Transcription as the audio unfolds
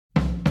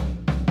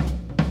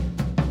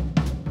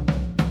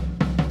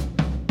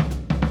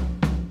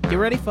Get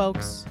ready,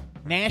 folks.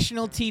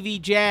 National TV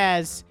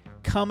Jazz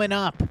coming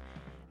up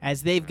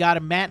as they've got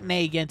a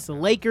matinee against the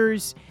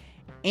Lakers,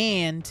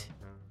 and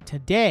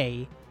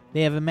today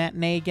they have a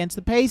matinee against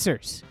the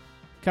Pacers.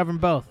 Covering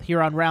both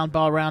here on Round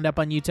Ball Roundup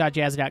on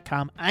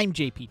UtahJazz.com. I'm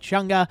JP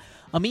Chunga.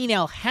 Amin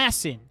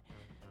Elhassan,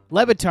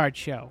 Levitard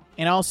Show,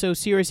 and also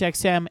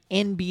SiriusXM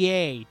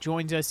NBA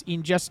joins us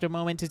in just a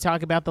moment to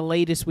talk about the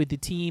latest with the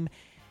team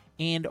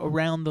and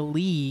around the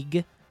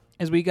league,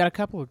 as we got a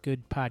couple of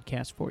good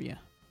podcasts for you.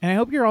 And I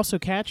hope you're also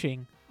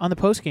catching on the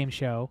postgame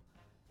show,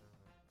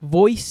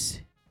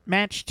 Voice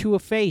Match to a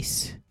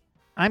Face.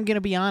 I'm going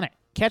to be on it.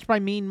 Catch my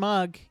mean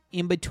mug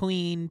in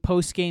between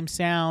postgame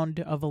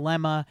sound of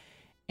Alema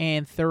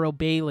and Thurl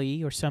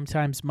Bailey, or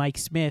sometimes Mike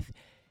Smith,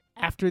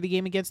 after the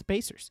game against the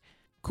Pacers.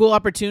 Cool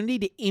opportunity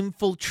to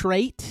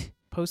infiltrate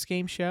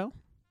postgame show,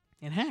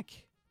 and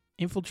heck,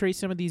 infiltrate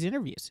some of these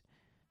interviews.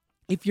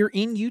 If you're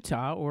in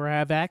Utah or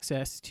have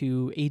access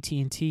to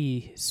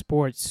AT&T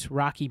Sports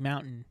Rocky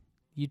Mountain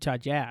Utah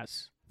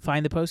Jazz,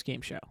 find the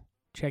postgame show.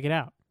 Check it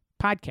out.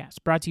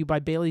 Podcast brought to you by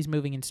Bailey's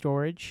Moving and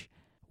Storage.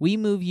 We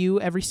move you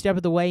every step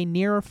of the way,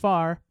 near or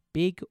far,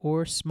 big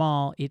or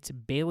small. It's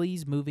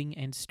Bailey's Moving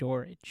and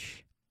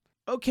Storage.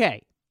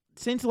 Okay,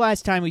 since the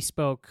last time we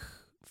spoke,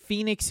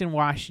 Phoenix and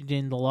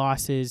Washington, the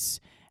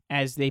losses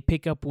as they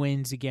pick up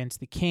wins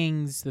against the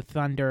Kings, the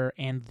Thunder,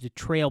 and the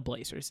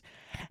Trailblazers.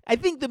 I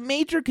think the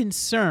major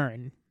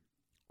concern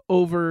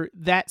over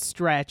that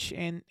stretch,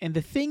 and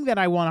the thing that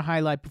I want to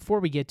highlight before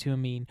we get to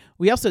Amin,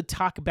 we also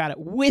talk about it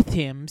with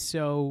him,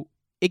 so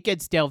it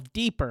gets delved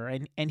deeper,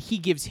 and he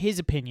gives his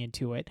opinion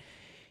to it,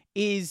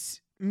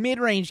 is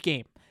mid-range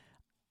game.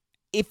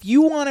 If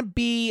you want to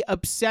be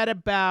upset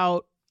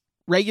about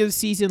regular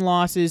season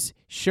losses,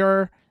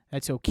 sure,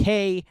 that's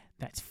okay,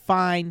 that's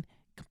fine,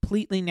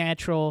 completely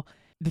natural.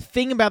 The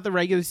thing about the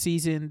regular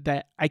season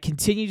that I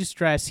continue to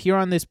stress here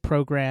on this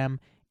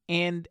program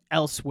and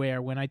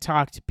elsewhere when I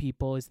talk to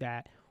people is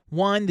that,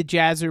 one, the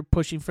Jazz are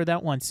pushing for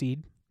that 1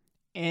 seed,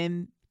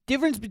 and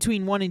difference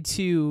between 1 and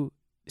 2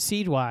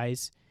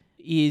 seed-wise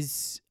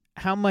is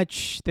how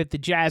much that the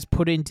Jazz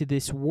put into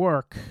this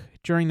work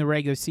during the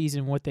regular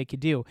season, what they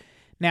could do.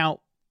 Now,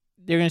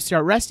 they're going to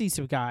start resting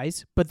some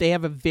guys, but they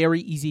have a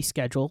very easy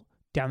schedule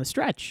down the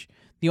stretch.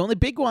 The only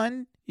big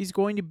one is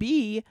going to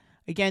be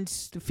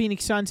against the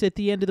Phoenix Suns at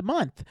the end of the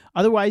month.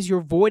 Otherwise, you're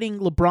avoiding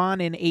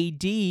LeBron and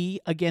AD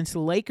against the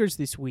Lakers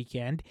this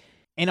weekend,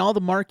 and all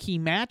the marquee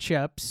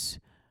matchups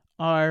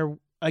are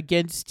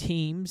against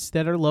teams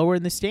that are lower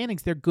in the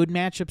standings. They're good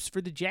matchups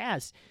for the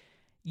Jazz.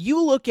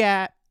 You look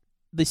at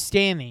the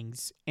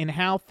standings and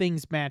how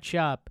things match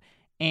up,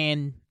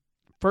 and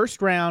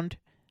first round,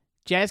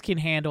 Jazz can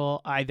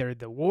handle either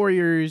the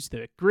Warriors,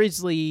 the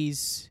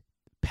Grizzlies,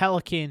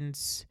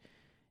 Pelicans.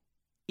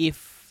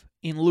 If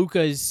in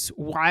Luka's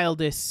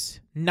wildest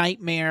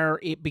nightmare,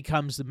 it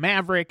becomes the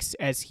Mavericks,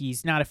 as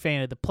he's not a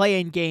fan of the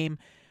play-in game.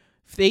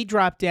 If they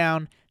drop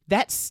down,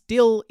 that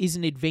still is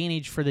an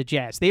advantage for the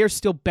Jazz. They are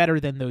still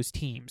better than those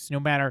teams, no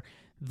matter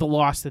the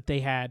loss that they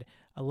had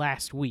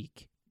last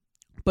week.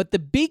 But the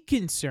big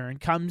concern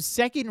comes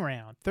second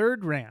round,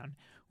 third round,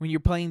 when you're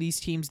playing these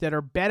teams that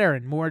are better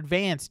and more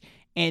advanced.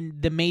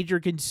 And the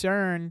major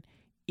concern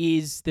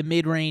is the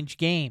mid-range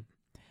game.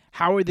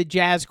 How are the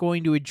Jazz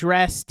going to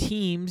address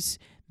teams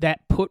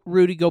that put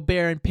Rudy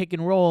Gobert in pick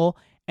and roll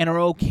and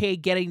are okay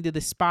getting to the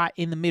spot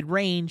in the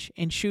mid-range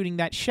and shooting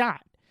that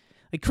shot?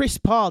 Like Chris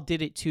Paul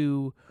did it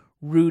to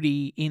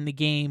Rudy in the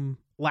game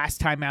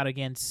last time out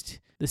against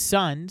the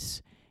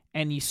Suns,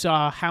 and you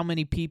saw how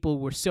many people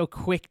were so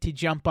quick to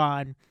jump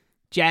on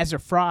Jazz are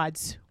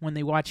frauds when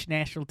they watch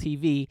national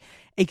TV.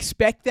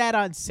 Expect that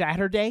on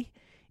Saturday.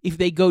 If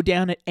they go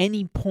down at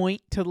any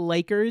point to the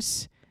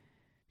Lakers,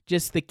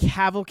 just the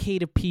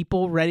cavalcade of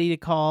people ready to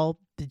call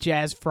the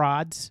Jazz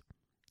frauds,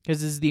 because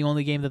this is the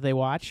only game that they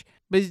watch.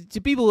 But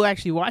to people who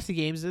actually watch the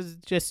games, this is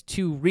just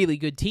two really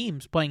good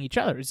teams playing each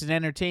other. It's an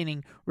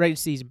entertaining regular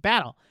season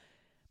battle,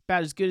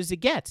 about as good as it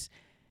gets.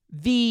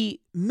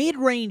 The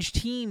mid-range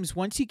teams,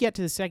 once you get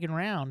to the second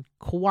round,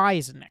 Kawhi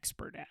is an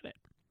expert at it.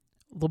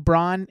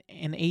 LeBron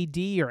and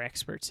AD are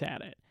experts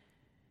at it.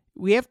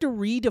 We have to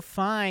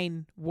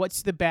redefine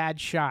what's the bad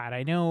shot.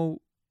 I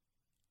know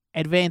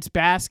advanced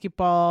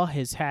basketball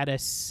has had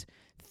us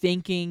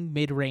thinking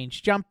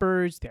mid-range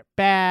jumpers, they're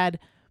bad,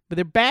 but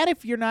they're bad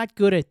if you're not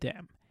good at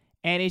them.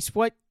 And it's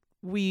what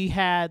we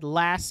had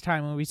last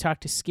time when we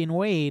talked to Skin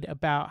Wade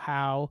about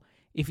how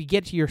if you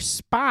get to your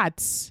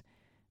spots,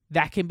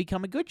 that can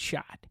become a good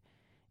shot.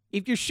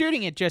 If you're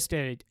shooting at just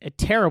a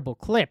terrible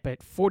clip at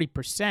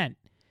 40%,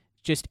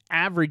 just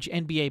average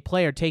NBA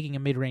player taking a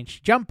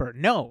mid-range jumper,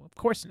 no, of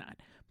course not.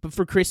 But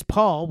for Chris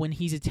Paul, when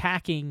he's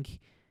attacking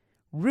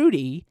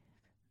Rudy,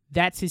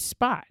 that's his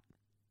spot.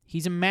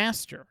 He's a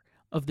master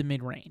of the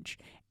mid-range.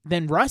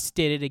 Then Russ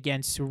did it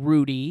against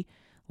Rudy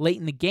late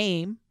in the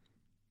game,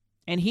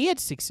 and he had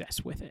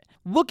success with it.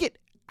 Look at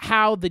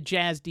how the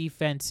Jazz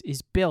defense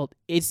is built.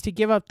 It's to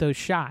give up those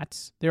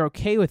shots. They're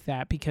okay with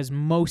that because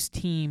most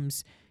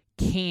teams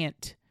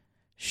can't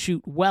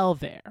shoot well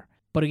there.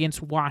 But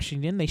against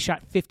Washington, they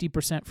shot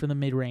 50% from the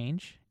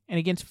mid-range. And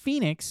against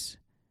Phoenix,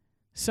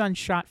 Suns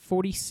shot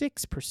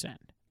 46%.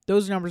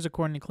 Those numbers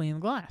according to Clean the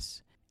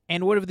Glass.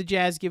 And what have the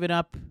Jazz given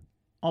up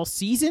all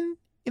season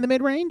in the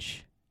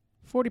mid-range?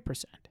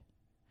 40%.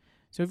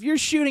 So if you're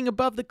shooting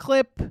above the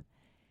clip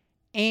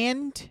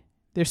and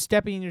they're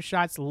stepping in your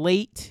shots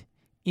late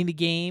in the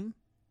game,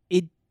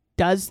 it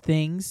does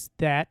things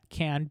that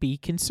can be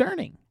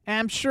concerning. And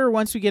I'm sure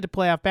once we get to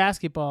playoff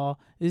basketball,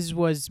 this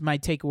was my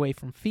takeaway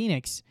from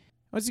Phoenix.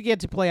 Once we get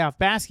to playoff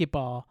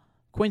basketball,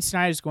 Quinn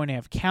Snyder's going to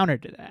have counter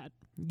to that.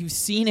 You've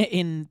seen it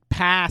in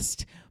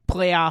past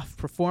playoff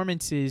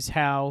performances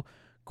how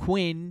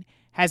Quinn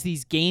has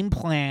these game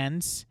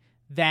plans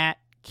that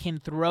can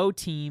throw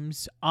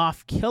teams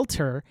off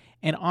kilter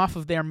and off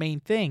of their main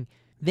thing.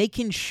 They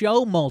can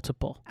show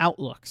multiple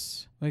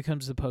outlooks when it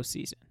comes to the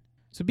postseason.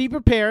 So be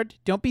prepared.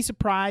 Don't be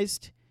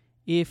surprised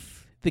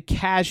if the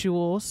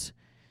casuals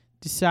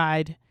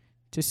decide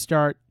to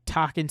start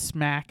talking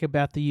smack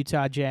about the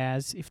Utah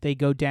Jazz if they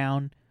go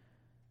down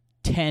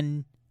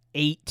 10-8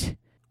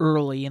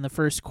 early in the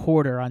first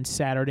quarter on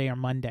Saturday or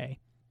Monday.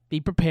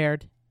 Be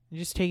prepared and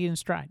just take it in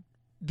stride.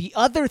 The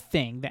other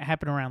thing that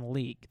happened around the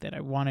league that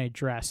I want to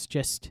address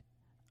just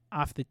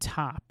off the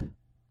top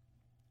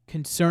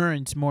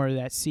concerns more of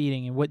that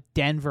seeding and what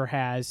Denver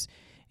has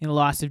in the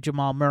loss of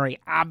Jamal Murray.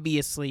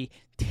 Obviously,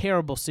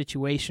 terrible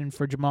situation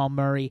for Jamal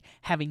Murray,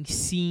 having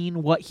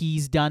seen what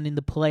he's done in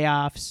the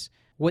playoffs,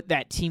 what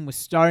that team was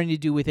starting to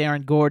do with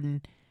Aaron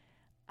Gordon.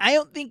 I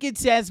don't think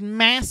it's as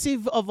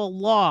massive of a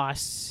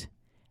loss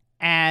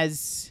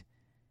as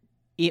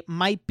it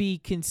might be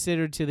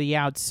considered to the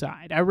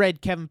outside. I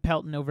read Kevin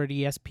Pelton over at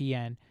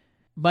ESPN.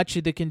 Much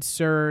of the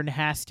concern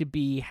has to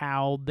be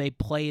how they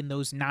play in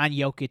those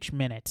non-Jokic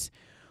minutes.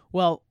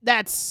 Well,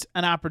 that's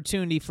an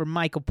opportunity for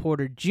Michael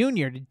Porter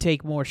Jr. to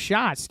take more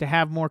shots, to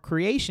have more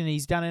creation.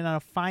 He's done it on a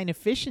fine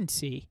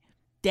efficiency.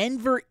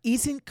 Denver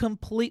isn't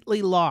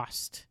completely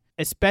lost,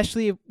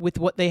 especially with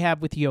what they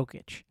have with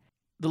Jokic.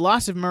 The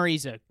loss of Murray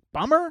is a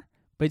bummer,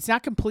 but it's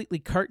not completely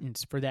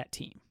curtains for that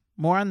team.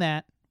 More on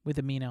that with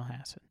Amin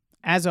Elhassan.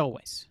 As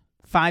always,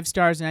 5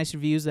 stars, nice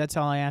reviews. That's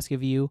all I ask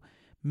of you.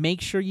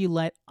 Make sure you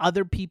let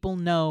other people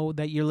know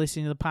that you're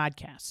listening to the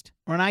podcast.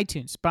 We're on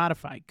iTunes,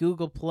 Spotify,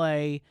 Google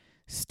Play,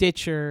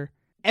 Stitcher,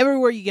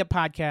 everywhere you get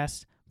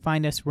podcasts.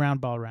 Find us,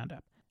 Roundball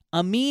Roundup.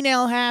 Amin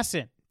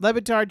Elhassan, Le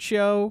Batard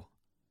Show,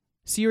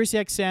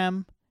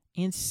 SiriusXM,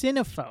 and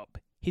Cinephobe,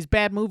 his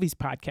Bad Movies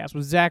podcast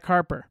with Zach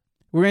Harper.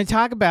 We're going to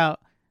talk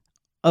about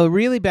a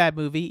really bad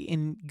movie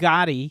in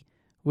Gotti,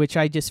 which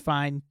I just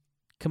find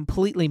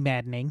completely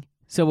maddening.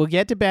 So we'll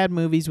get to bad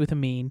movies with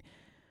Amin,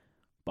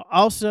 but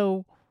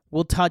also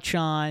we'll touch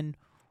on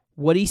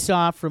what he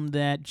saw from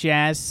that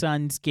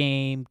Jazz-Suns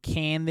game.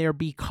 Can there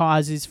be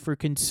causes for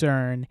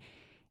concern?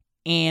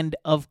 And,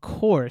 of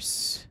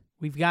course,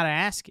 we've got to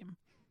ask him,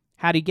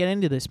 how did he get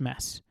into this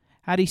mess?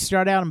 How did he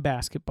start out in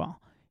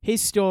basketball?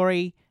 His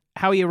story,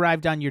 how he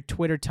arrived on your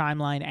Twitter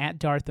timeline at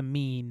Darth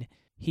Amin.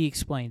 He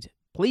explains it.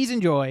 Please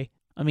enjoy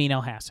Amin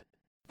Elhassan.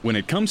 When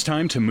it comes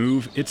time to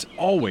move, it's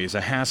always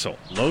a hassle.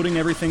 Loading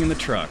everything in the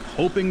truck,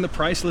 hoping the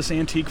priceless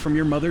antique from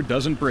your mother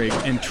doesn't break,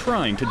 and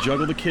trying to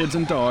juggle the kids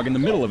and dog in the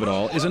middle of it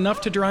all is enough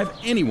to drive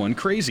anyone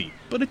crazy.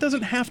 But it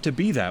doesn't have to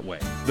be that way.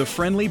 The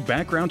friendly,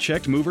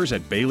 background-checked movers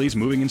at Bailey's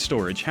Moving and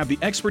Storage have the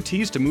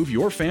expertise to move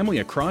your family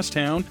across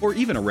town or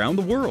even around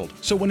the world.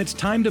 So when it's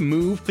time to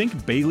move,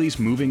 think Bailey's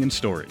Moving and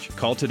Storage.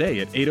 Call today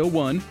at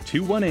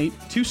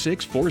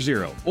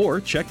 801-218-2640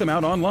 or check them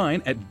out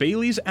online at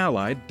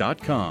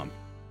baileysallied.com.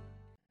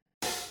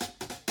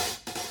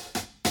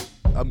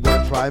 I'm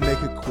going to try and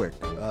make it quick.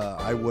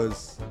 I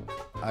was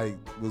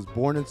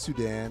born in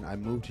Sudan. I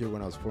moved here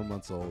when I was 4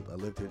 months old. I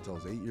lived here until I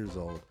was 8 years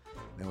old.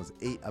 When I was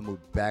 8, I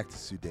moved back to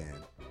Sudan.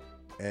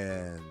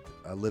 And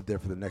I lived there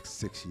for the next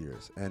 6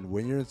 years. And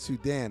when you're in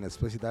Sudan,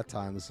 especially that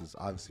time, this is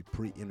obviously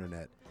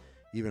pre-internet,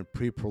 even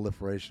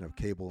pre-proliferation of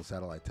cable and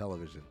satellite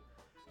television,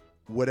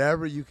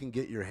 whatever you can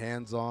get your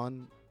hands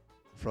on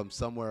from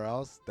somewhere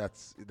else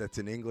that's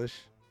in English,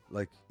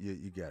 like,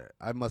 you get it.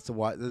 I must have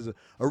watched. There's a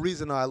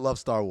reason I love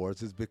Star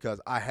Wars is because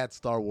I had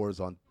Star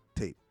Wars on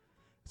tape.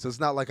 So it's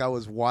not like I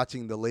was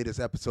watching the latest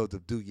episodes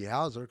of Doogie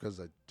Howser because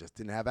I just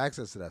didn't have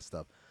access to that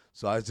stuff.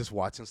 So I was just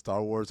watching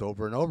Star Wars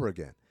over and over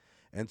again.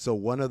 And so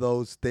one of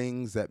those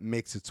things that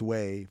makes its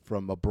way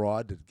from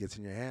abroad that gets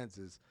in your hands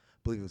is, I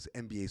believe it was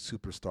NBA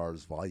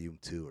Superstars Volume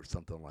 2 or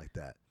something like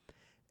that.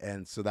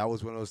 And so that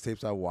was one of those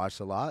tapes I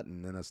watched a lot,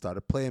 and then I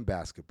started playing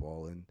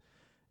basketball.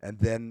 And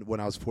then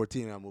when I was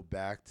 14, I moved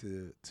back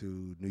to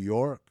New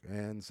York.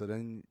 And so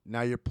then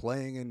now you're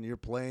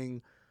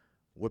playing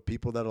with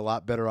people that are a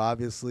lot better,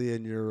 obviously,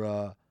 and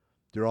you're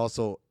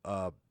also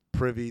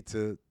privy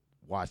to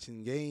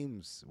watching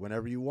games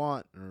whenever you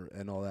want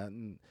and all that.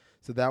 And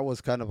so that was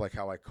kind of like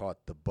how I caught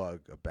the bug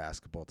of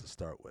basketball to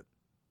start with.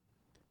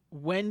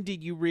 When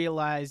did you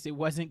realize it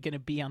wasn't going to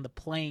be on the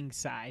playing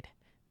side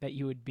that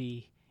you would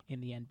be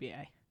in the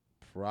NBA?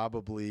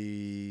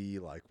 Probably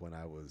like when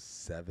I was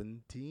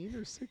 17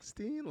 or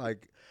 16.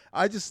 Like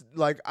I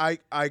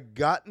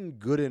gotten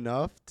good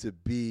enough to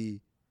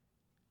be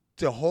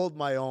to hold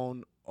my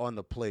own on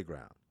the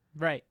playground.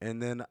 Right.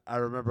 And then I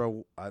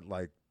remember I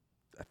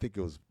think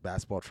it was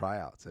basketball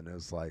tryouts, and it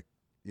was like,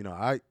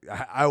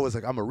 I was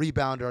like, I'm a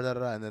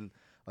rebounder, and then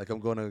like I'm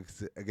going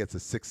against a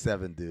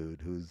 6'7"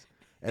 dude who's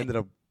ended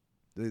up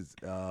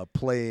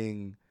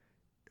playing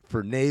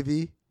for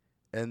Navy,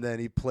 and then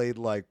he played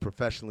like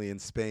professionally in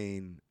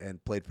Spain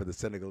and played for the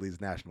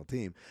Senegalese national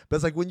team. But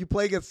it's like when you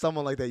play against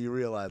someone like that, you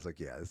realize like,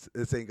 yeah,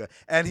 this ain't good.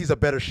 And he's a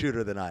better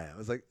shooter than I am.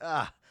 It's like,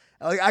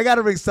 like I got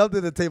to bring something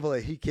to the table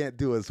that he can't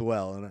do as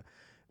well. And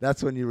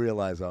that's when you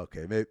realize,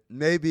 okay,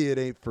 maybe it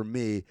ain't for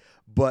me.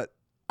 But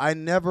I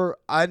never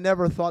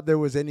thought there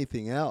was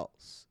anything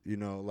else.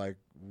 Like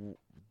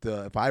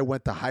if I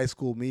went to high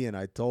school and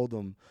I told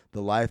them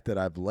the life that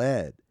I've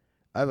led,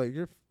 I'm like,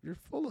 you're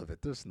full of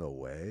it. There's no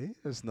way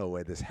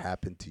this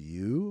happened to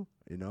you,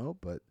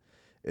 But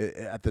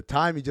at the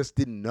time, you just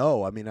didn't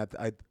know. I mean,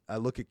 I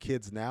look at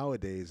kids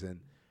nowadays,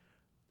 and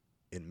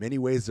in many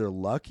ways, they're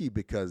lucky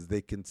because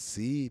they can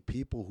see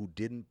people who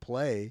didn't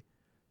play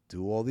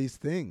do all these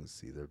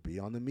things, either be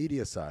on the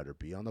media side or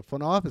be on the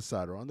front office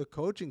side or on the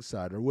coaching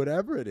side or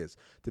whatever it is,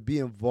 to be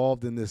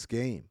involved in this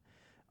game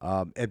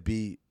and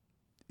be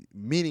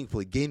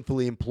meaningfully,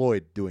 gainfully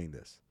employed doing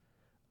this.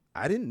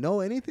 I didn't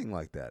know anything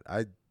like that.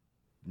 I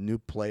knew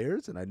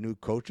players and I knew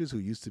coaches who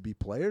used to be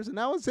players, and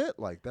that was it.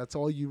 Like, that's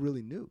all you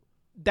really knew.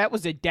 That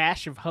was a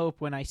dash of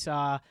hope when I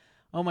saw,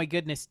 oh my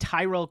goodness,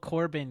 Tyrell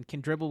Corbin can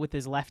dribble with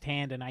his left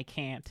hand and I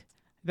can't.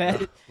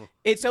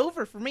 It's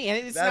over for me.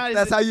 And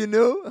that's how you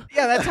knew?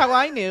 Yeah, that's how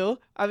I knew.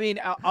 I mean,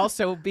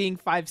 also being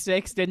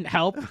 5'6" didn't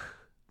help.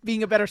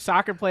 Being a better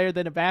soccer player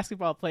than a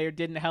basketball player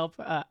didn't help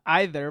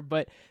either.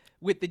 But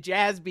with the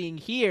Jazz being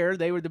here,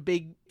 they were the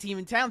big team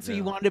in town, so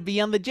you wanted to be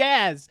on the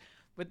Jazz.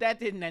 But that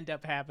didn't end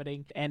up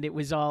happening, and it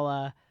was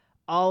all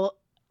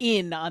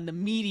in on the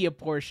media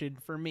portion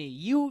for me.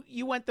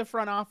 You went the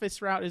front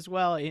office route as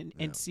well,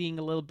 in seeing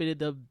a little bit of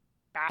the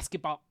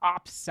basketball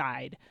ops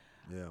side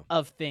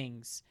of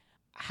things.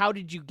 How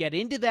did you get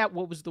into that?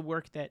 What was the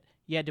work that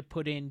you had to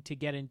put in to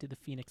get into the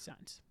Phoenix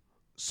Suns?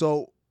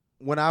 So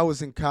when I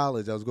was in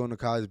college, I was going to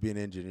college to be an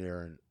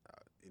engineer, and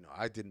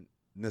I didn't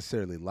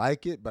necessarily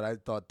like it, but I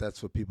thought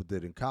that's what people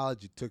did in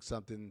college. You took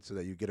something so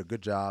that you get a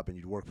good job and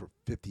you'd work for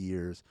 50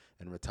 years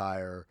and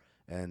retire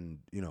and,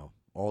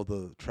 all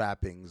the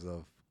trappings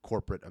of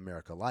corporate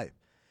America life.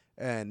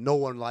 And no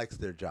one likes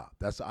their job.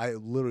 I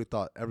literally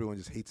thought everyone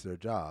just hates their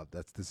job.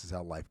 This is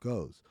how life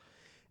goes.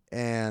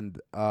 And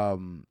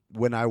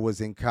when I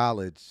was in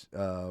college,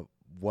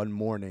 one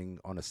morning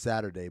on a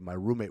Saturday, my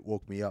roommate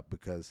woke me up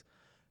because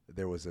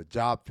there was a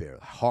job fair.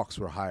 Hawks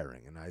were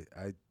hiring. And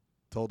I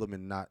told him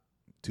in not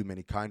too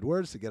many kind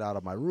words to get out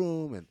of my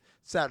room, and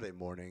Saturday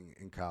morning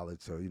in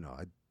college, so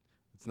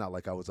it's not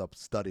like I was up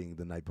studying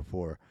the night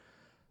before.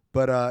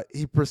 But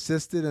he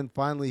persisted, and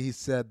finally he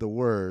said the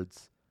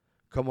words,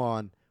 "Come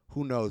on,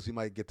 who knows, we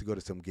might get to go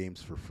to some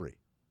games for free."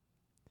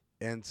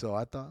 And so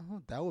I thought,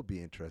 that would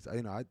be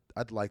interesting.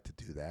 I'd like to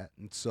do that.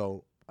 And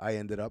so I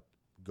ended up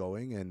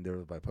going, and there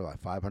were probably like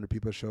 500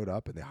 people showed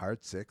up, and they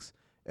hired 6,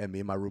 and me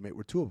and my roommate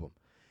were 2 of them.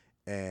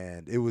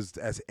 And it was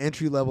as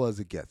entry level as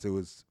it gets. It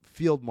was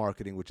field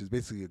marketing, which is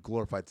basically a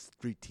glorified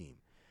street team.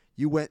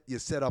 You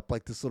set up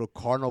like this little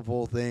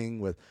carnival thing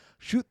with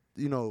shoot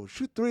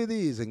 3 of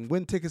these and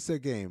win tickets to a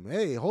game.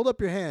 Hey, hold up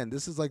your hand.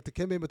 This is like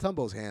Dikembe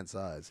Mutombo's hand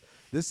size.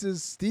 This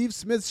is Steve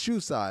Smith's shoe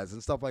size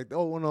and stuff like that.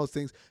 One of those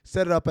things.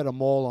 Set it up at a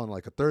mall on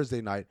like a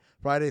Thursday night,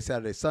 Friday,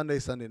 Saturday, Sunday.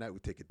 Sunday night we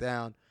take it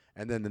down,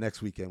 and then the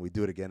next weekend we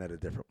do it again at a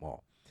different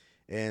mall.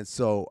 And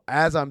so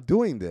as I'm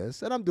doing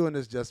this, and I'm doing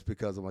this just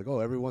because I'm like,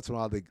 every once in a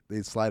while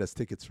they slide us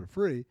tickets for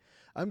free,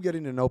 I'm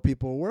getting to know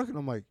people at work, and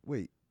I'm like,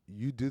 wait,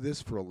 you do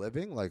this for a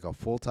living, like a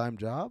full-time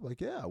job? Like,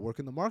 yeah, I work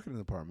in the marketing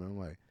department. I'm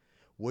like,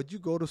 what'd you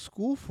go to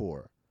school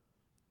for?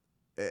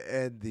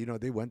 And,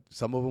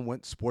 some of them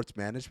went sports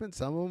management.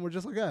 Some of them were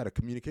just like, I had a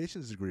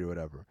communications degree or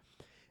whatever.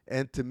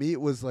 And to me,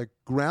 it was like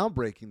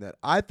groundbreaking that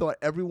I thought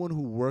everyone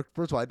who worked,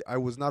 first of all, I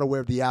was not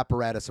aware of the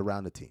apparatus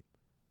around the team,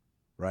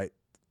 right?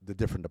 The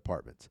different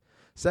departments.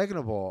 Second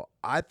of all,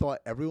 I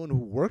thought everyone who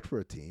worked for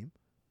a team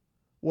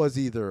was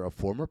either a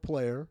former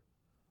player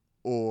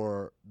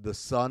or the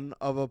son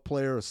of a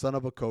player, or son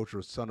of a coach,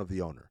 or son of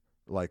the owner,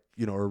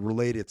 or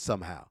related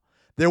somehow.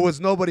 There was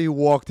nobody who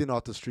walked in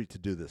off the street to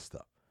do this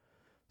stuff.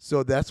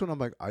 So that's when I'm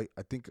like, I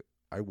think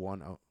I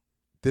want to,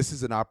 this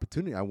is an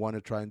opportunity. I want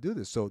to try and do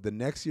this. So the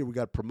next year we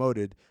got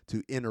promoted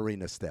to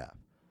in-arena staff.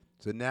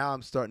 So now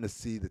I'm starting to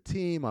see the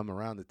team. I'm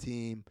around the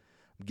team.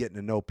 Getting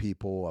to know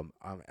people,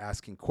 I'm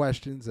asking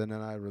questions, and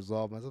then I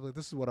resolve myself, like,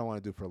 this is what I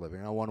want to do for a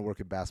living. I want to work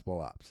in basketball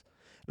ops.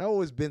 And I've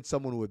always been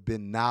someone who had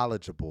been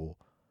knowledgeable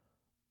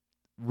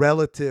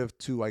relative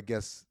to, I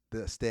guess,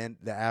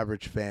 the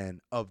average fan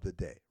of the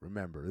day.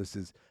 Remember, this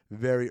is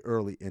very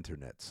early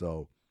internet,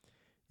 so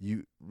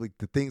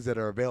the things that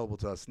are available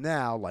to us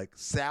now, like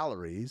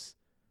salaries,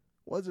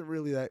 wasn't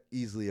really that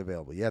easily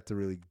available. You have to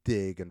really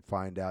dig and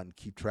find out and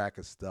keep track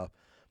of stuff.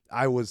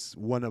 I was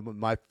one of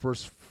my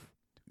first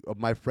of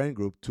my friend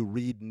group to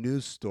read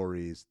news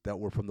stories that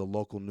were from the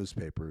local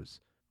newspapers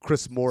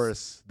Chris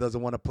Morris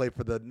doesn't want to play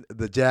for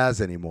the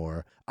Jazz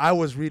anymore. I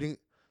was reading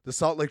the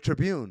Salt Lake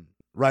Tribune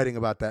writing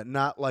about that,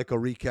 not like a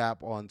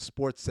recap on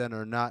Sports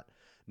Center, not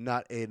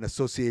an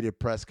Associated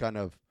Press kind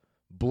of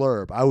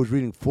blurb. I was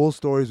reading full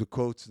stories with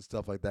quotes and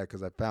stuff like that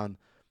because I found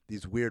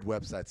these weird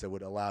websites that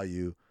would allow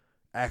you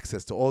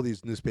access to all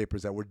these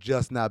newspapers that were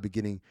just now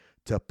beginning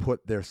to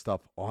put their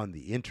stuff on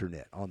the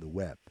internet, on the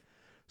web.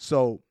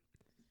 So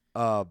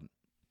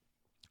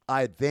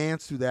I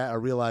advanced through that. I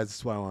realized this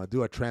is what I want to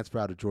do. I transfer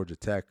out of Georgia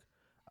Tech.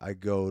 I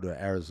go to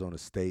Arizona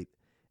State,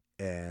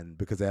 and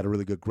because they had a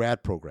really good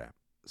grad program.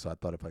 So I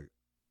thought if I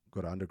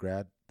go to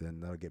undergrad, then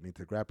that'll get me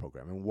into the grad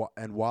program.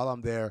 And while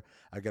I'm there,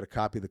 I get a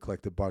copy of the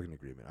collective bargaining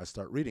agreement. I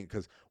start reading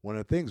because one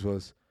of the things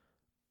was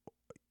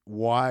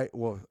it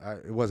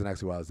wasn't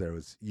actually while I was there. It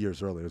was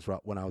years earlier. It was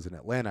when I was in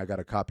Atlanta. I got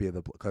a copy of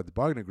the collective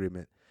bargaining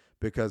agreement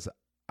because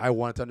I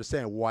wanted to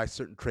understand why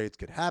certain trades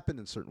could happen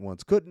and certain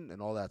ones couldn't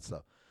and all that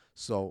stuff.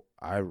 So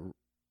I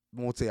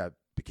won't say I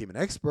became an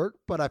expert,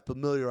 but I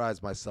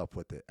familiarized myself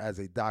with it as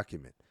a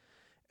document.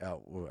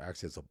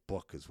 Actually, as a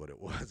book is what it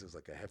was. It was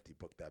like a hefty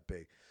book that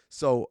big.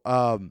 So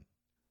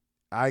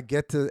I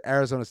get to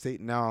Arizona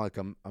State now, like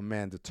I'm a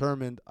man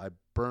determined. I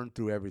burned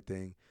through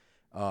everything.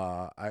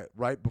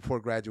 Right before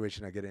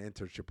graduation, I get an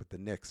internship with the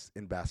Knicks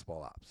in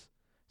basketball ops.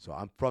 So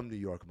I'm from New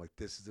York. I'm like,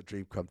 this is a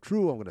dream come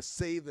true. I'm going to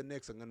save the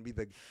Knicks. I'm going to be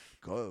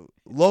the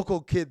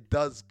local kid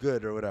does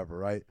good or whatever,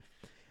 right?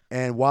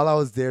 And while I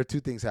was there,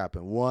 two things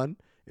happened. One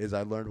is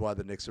I learned why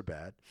the Knicks are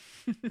bad.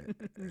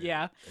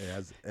 Yeah.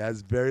 It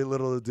has very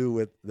little to do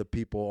with the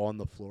people on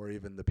the floor,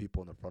 even the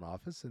people in the front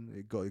office, and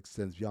it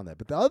extends beyond that.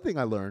 But the other thing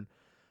I learned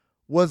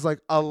was like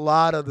a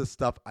lot of the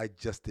stuff I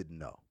just didn't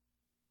know.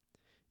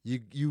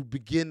 You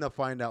begin to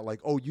find out like,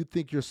 oh, you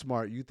think you're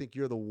smart. You think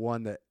you're the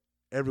one that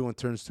everyone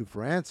turns to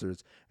for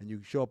answers, and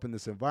you show up in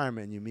this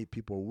environment and you meet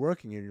people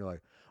working and you're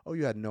like, oh,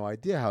 you had no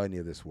idea how any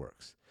of this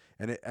works.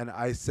 And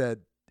I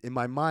said, in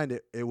my mind,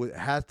 it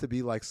has to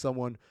be like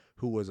someone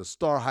who was a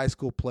star high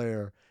school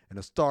player and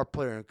a star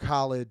player in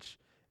college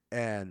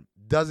and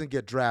doesn't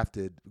get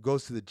drafted,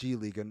 goes to the G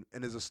League and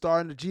is a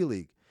star in the G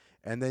League.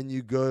 And then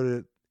you go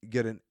to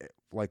get an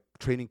like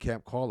training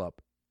camp call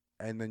up,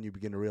 and then you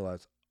begin to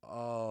realize,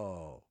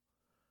 oh,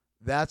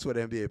 that's what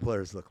NBA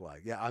players look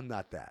like. Yeah, I'm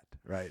not that,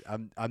 right?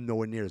 I'm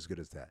nowhere near as good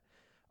as that.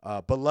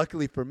 But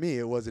luckily for me,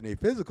 it wasn't a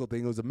physical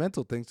thing. It was a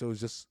mental thing, so it was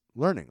just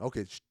learning.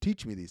 Okay,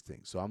 teach me these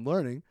things. So I'm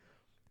learning.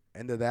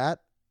 End of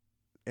that,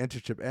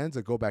 internship ends.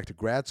 I go back to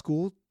grad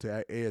school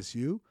to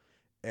ASU,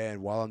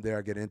 and while I'm there,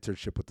 I get an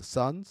internship with the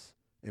Suns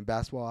in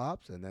basketball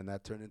ops, and then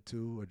that turned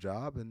into a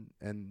job,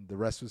 and the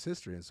rest was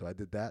history. And so I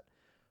did that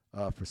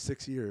for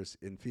 6 years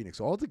in Phoenix.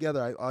 So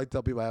altogether, I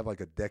tell people I have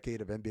like a decade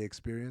of NBA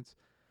experience,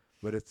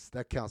 but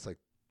that counts like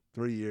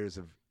 3 years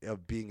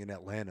of being in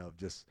Atlanta, of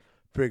just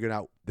figuring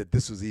out that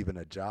this was even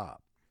a job.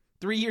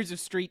 3 years of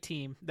street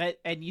team,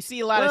 and you see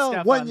a lot of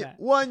stuff on that.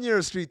 1 year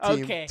of street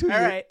team, okay,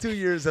 2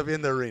 years of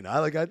in the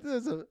arena.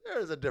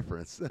 There's a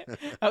difference.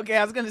 Okay,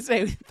 I was gonna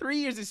say 3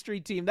 years of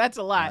street team. That's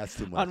a lot. That's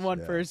too much, on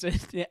one person.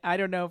 I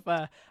don't know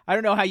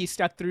how you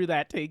stuck through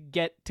that to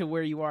get to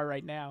where you are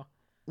right now.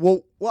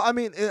 Well, I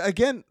mean,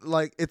 again,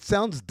 like it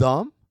sounds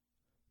dumb.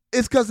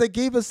 It's because they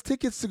gave us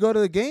tickets to go to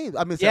the game.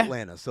 I mean, it's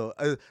Atlanta. So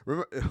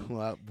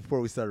remember, before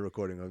we started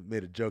recording, I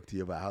made a joke to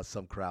you about how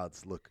some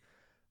crowds look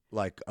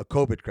like a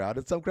COVID crowd,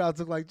 and some crowds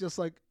look like just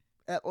like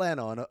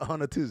Atlanta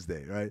on a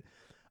Tuesday, right?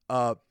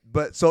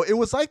 But so it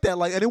was like that,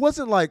 like, and it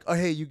wasn't like, oh,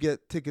 hey, you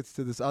get tickets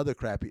to this other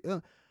crappy.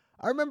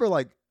 I remember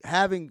like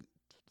having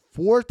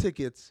 4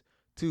 tickets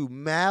to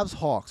Mavs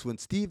Hawks when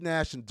Steve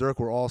Nash and Dirk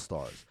were all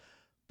stars,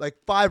 like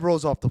 5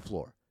 rows off the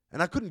floor,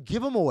 and I couldn't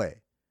give them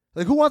away.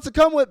 Like, who wants to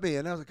come with me?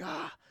 And I was like,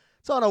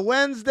 it's on a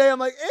Wednesday. I'm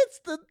like,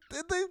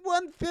 they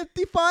won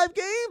 55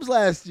 games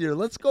last year.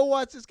 Let's go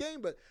watch this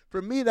game. But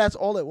for me, that's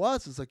all it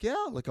was. It's like,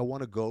 yeah, like I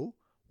want to go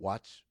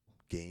watch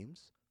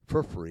games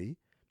for free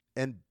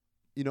and,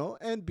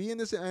 and be in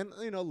this, and,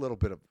 a little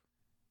bit of,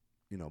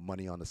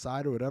 money on the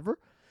side or whatever.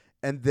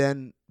 And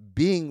then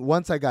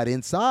once I got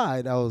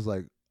inside, I was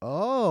like,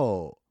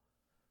 oh,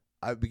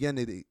 I began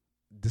to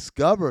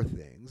discover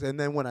things. And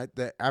then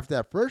after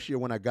that first year,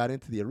 when I got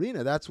into the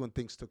arena, that's when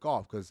things took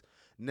off, because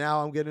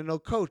now I'm getting to know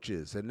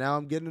coaches, and now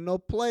I'm getting to know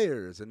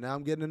players, and now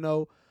I'm getting to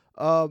know,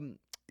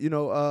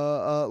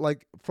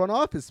 like front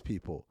office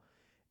people.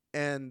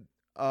 And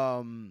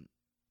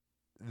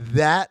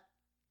that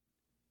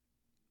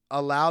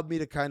allowed me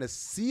to kind of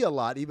see a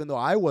lot, even though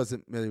I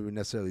wasn't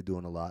necessarily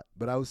doing a lot.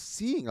 But I was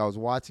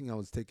watching, I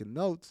was taking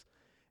notes,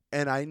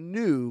 and I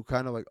knew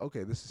kind of like,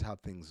 okay, this is how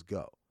things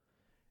go.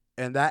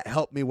 And that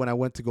helped me when I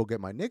went to go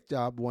get my Knicks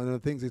job. One of the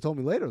things they told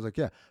me later was like,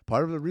 yeah,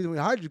 part of the reason we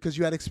hired you because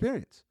you had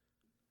experience.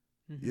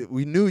 Mm-hmm.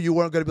 We knew you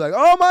weren't going to be like,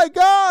 oh my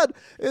God,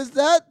 is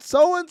that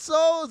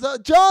so-and-so? Is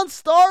that John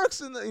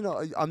Starks? And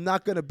I'm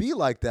not going to be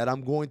like that.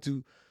 I'm going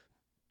to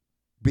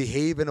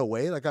behave in a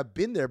way like I've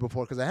been there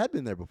before, because I had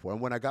been there before.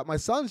 And when I got my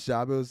son's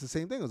job, it was the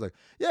same thing. I was like,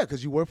 yeah,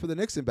 because you work for the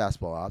Knicks in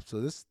basketball ops. So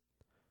this,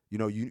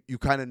 you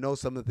kind of know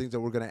some of the things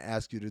that we're going to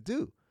ask you to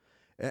do.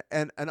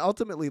 And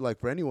ultimately, like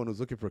for anyone who's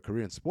looking for a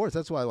career in sports,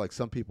 that's why like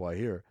some people I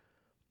hear,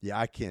 yeah,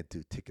 I can't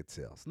do ticket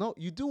sales. No,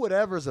 you do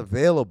whatever's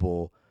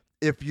available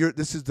if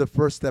this is the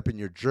first step in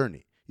your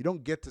journey. You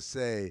don't get to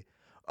say,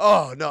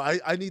 oh, no,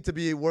 I need to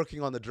be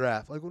working on the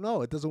draft. Like, well,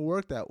 no, it doesn't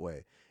work that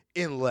way.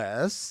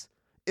 Unless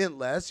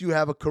you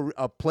have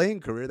a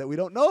playing career that we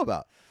don't know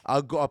about.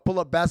 I'll pull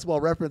up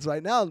Basketball Reference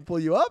right now and pull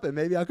you up, and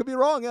maybe I could be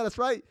wrong. Yeah, that's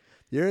right.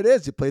 Here it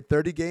is. You played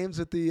 30 games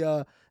with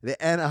the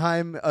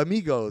Anaheim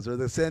Amigos or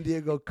the San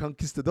Diego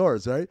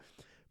Conquistadors, right?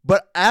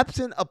 But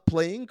absent a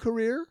playing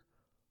career,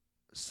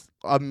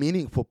 a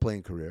meaningful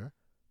playing career,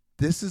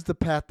 this is the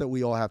path that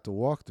we all have to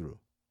walk through.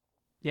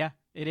 Yeah,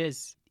 it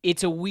is.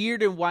 It's a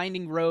weird and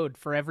winding road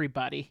for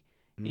everybody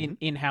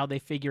in how they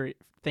figure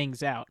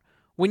things out.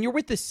 When you're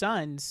with the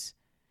Suns,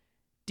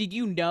 did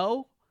you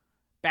know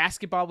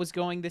basketball was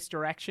going this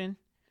direction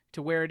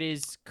to where it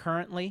is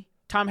currently?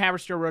 Tom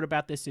Haberstroh wrote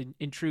about this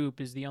in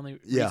Troop is the only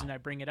reason I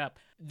bring it up.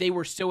 They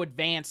were so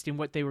advanced in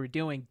what they were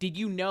doing. Did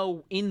you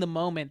know in the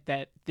moment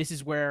that this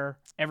is where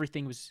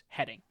everything was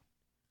heading?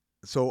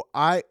 So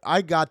I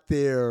got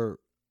there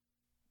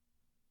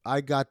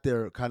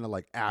kind of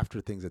like after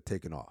things had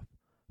taken off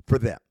for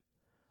them.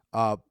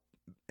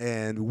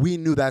 And we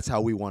knew that's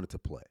how we wanted to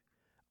play.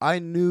 I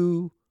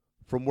knew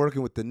from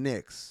working with the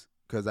Knicks,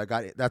 because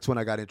that's when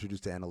I got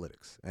introduced to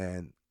analytics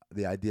and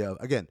the idea of,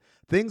 again,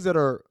 things that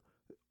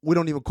we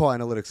don't even call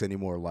analytics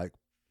anymore, like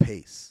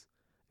pace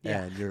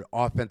and your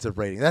offensive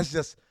rating. That's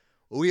just,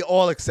 we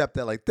all accept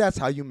that, like, that's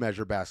how you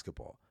measure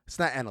basketball. It's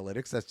not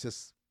analytics. That's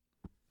just,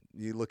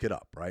 you look it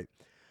up, right?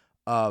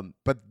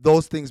 But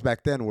those things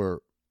back then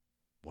were,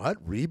 what?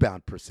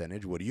 Rebound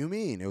percentage? What do you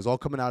mean? It was all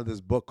coming out of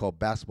this book called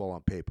Basketball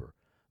on Paper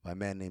by a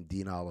man named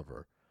Dean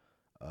Oliver.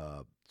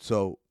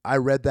 So I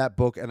read that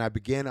book, and I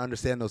began to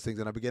understand those things,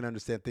 and I began to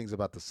understand things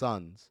about the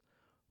Suns,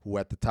 who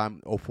at the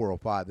time,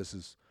 04-05, this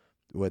is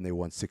when they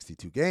won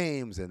 62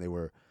 games, and they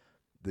were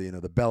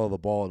the belle of the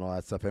ball and all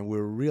that stuff. And we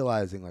were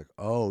realizing, like,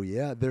 oh,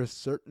 yeah, there's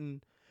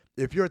certain –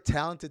 if you're a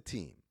talented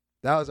team,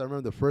 I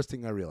remember the first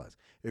thing I realized.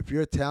 If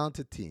you're a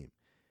talented team,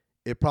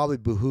 it probably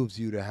behooves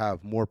you to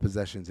have more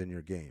possessions in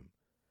your game.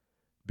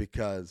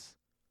 Because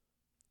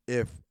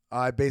if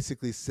I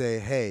basically say,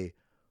 hey,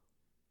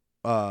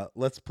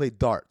 let's play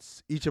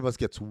darts. Each of us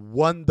gets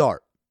one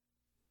dart,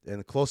 and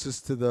the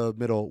closest to the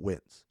middle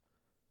wins.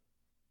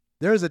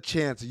 There's a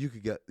chance that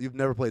you've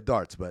never played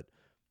darts, but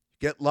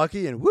get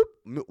lucky and whoop,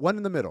 one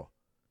in the middle.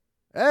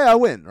 Hey, I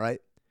win,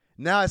 right?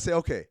 Now I say,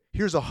 okay,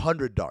 here's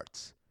 100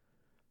 darts.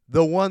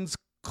 The one's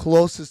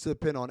closest to the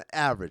pin on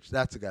average,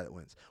 that's the guy that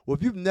wins. Well,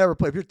 if you've never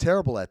played, if you're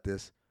terrible at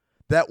this,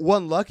 that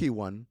one lucky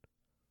one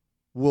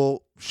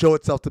will show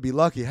itself to be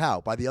lucky.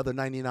 How? By the other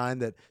 99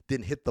 that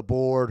didn't hit the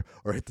board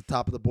or hit the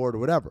top of the board or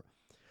whatever.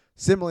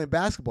 Similarly in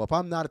basketball, if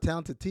I'm not a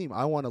talented team,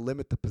 I want to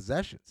limit the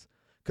possessions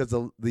because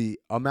the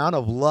amount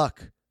of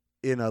luck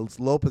in a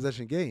low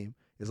possession game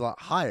is a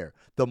lot higher.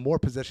 The more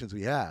possessions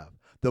we have,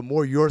 the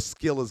more your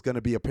skill is going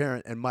to be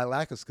apparent and my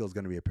lack of skill is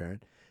going to be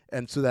apparent.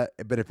 And so that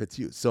it benefits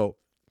you. So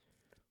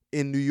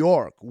in New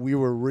York, we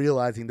were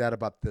realizing that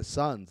about the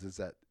Suns is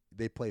that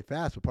they play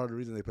fast, but part of the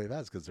reason they play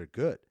fast is because they're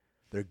good.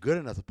 They're good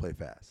enough to play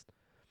fast.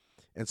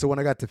 And so when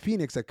I got to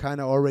Phoenix, I kind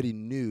of already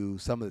knew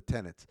some of the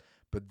tenets.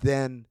 But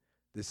then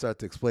they started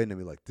to explain to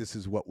me, like, this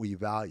is what we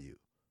value.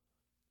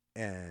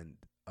 And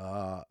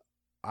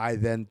I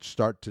then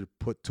start to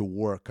put to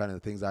work kind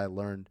of the things I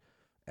learned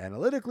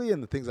analytically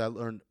and the things I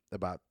learned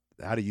about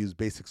how to use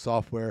basic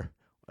software.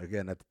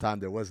 Again, at the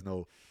time, there was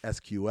no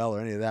SQL or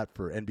any of that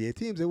for NBA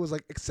teams. It was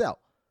like Excel.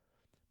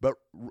 But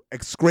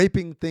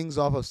scraping things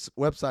off of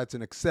websites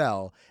in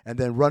Excel and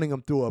then running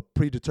them through a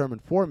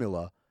predetermined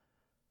formula,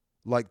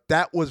 like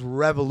that was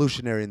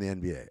revolutionary in the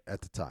NBA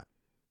at the time.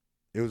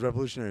 It was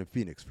revolutionary in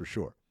Phoenix for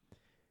sure.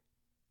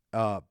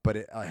 But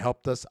it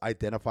helped us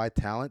identify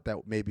talent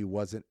that maybe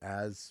wasn't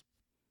as,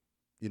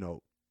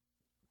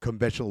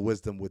 conventional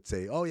wisdom would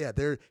say, oh, yeah,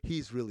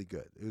 he's really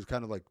good. It was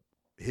kind of like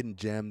hidden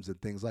gems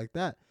and things like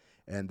that,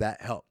 and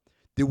that helped.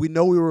 Did we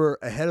know we were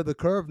ahead of the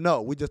curve?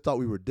 No, we just thought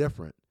we were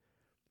different.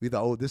 We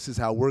thought, oh, this is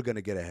how we're going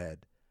to get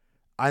ahead.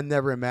 I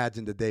never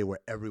imagined a day where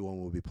everyone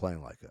will be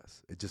playing like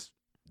us.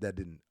 That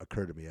didn't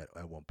occur to me at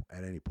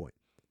any point.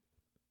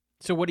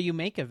 So what do you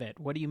make of it?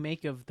 What do you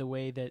make of the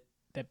way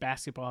that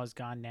basketball has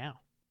gone now?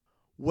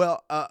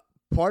 Well,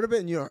 part of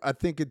it, and I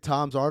think in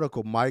Tom's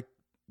article, Mike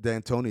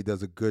D'Antoni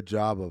does a good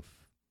job of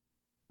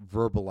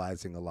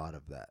verbalizing a lot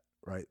of that,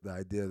 right? The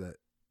idea that,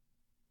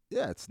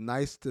 yeah, it's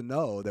nice to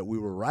know that we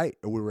were right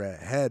or we were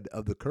ahead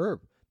of the curve,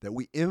 that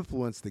we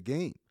influenced the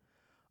game.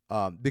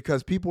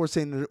 Because people were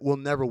saying that we'll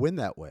never win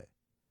that way.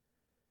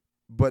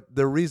 But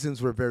the reasons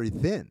were very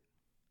thin.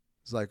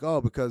 It's like, oh,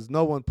 because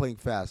no one playing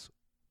fast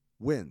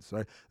wins,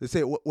 right? They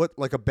say, what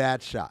like a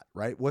bad shot,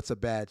 right? What's a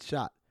bad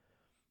shot?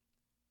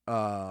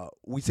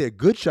 We say a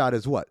good shot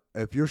is what?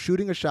 If you're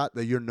shooting a shot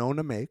that you're known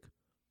to make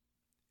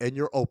and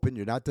you're open,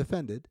 you're not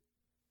defended,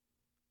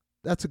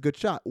 that's a good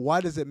shot. Why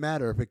does it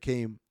matter if it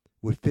came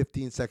with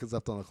 15 seconds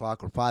left on the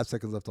clock or 5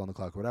 seconds left on the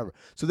clock, whatever.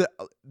 So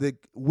the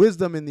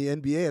wisdom in the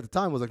NBA at the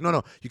time was like,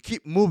 no, you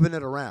keep moving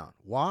it around.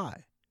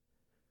 Why?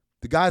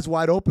 The guy's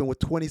wide open with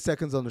 20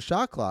 seconds on the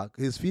shot clock.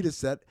 His feet is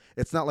set.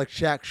 It's not like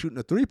Shaq shooting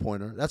a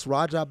three-pointer. That's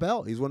Raja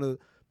Bell. He's one of the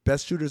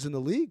best shooters in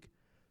the league.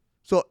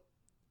 So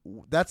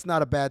that's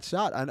not a bad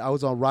shot. I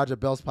was on Raja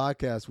Bell's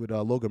podcast with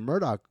Logan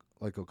Murdoch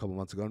like a couple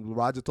months ago, and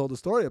Raja told a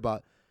story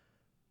about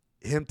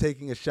him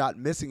taking a shot,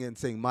 missing it, and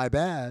saying, my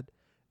bad.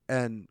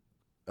 And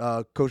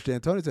Coach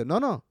D'Antoni said,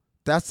 no,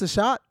 that's the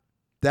shot.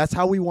 That's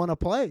how we want to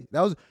play.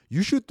 That was,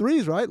 you shoot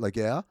threes, right? Like,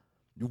 yeah.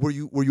 Were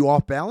you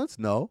off balance?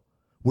 No.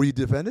 Were you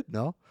defended?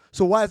 No.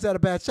 So why is that a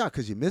bad shot?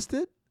 Because you missed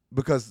it?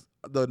 Because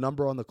the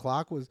number on the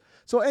clock was.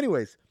 So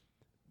anyways,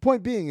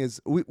 point being is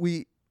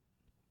we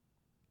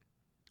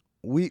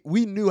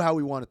knew how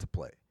we wanted to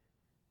play.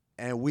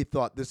 And we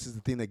thought this is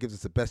the thing that gives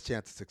us the best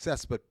chance of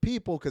success. But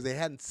people, because they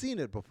hadn't seen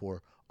it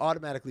before,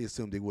 automatically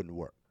assumed it wouldn't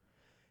work.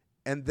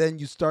 And then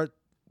you start,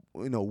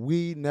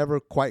 we never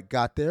quite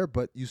got there,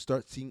 but you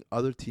start seeing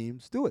other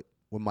teams do it.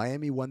 When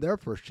Miami won their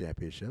first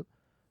championship,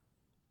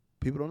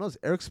 people don't know this.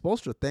 Eric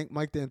Spoelstra thanked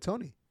Mike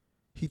D'Antoni.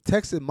 He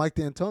texted Mike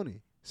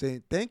D'Antoni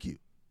saying, thank you.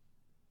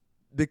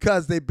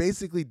 Because they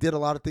basically did a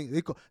lot of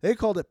things. They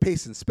called it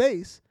pace and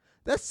space.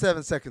 That's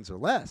 7 seconds or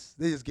less.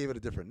 They just gave it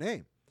a different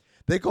name.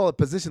 They call it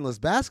positionless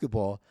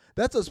basketball.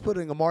 That's us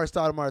putting Amari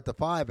Stoudemire at the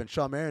 5 and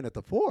Shawn Marion at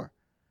the 4.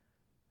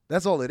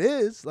 That's all it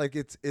is. Like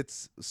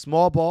it's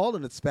small ball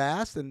and it's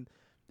fast and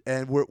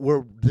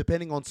we're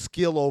depending on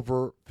skill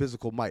over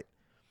physical might.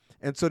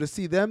 And so to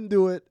see them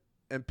do it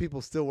and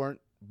people still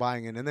weren't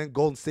buying it. And then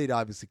Golden State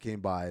obviously came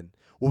by and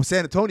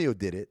San Antonio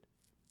did it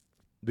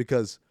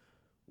because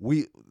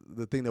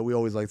the thing that we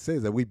always like to say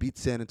is that we beat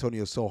San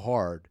Antonio so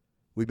hard,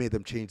 we made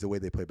them change the way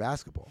they play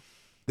basketball.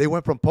 They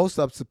went from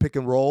post-ups to pick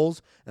and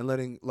rolls and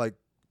letting like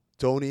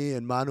Tony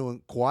and Manu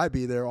and Kawhi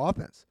be their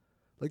offense.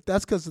 Like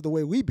that's because of the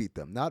way we beat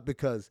them, not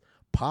because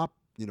Pop,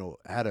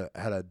 had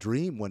a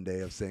dream one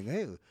day of saying,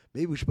 hey,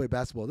 maybe we should play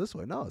basketball this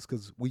way. No, it's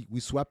because we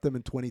swept them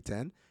in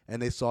 2010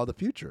 and they saw the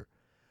future.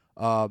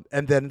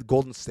 And then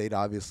Golden State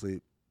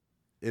obviously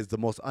is the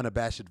most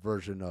unabashed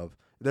version of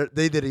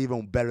they did it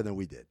even better than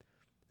we did.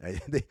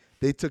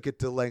 They took it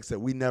to lengths that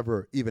we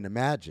never even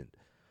imagined.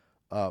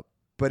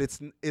 But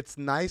it's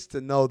nice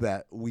to know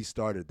that we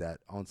started that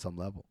on some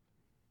level.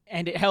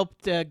 And it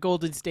helped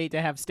Golden State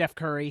to have Steph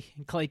Curry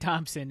and Klay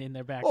Thompson in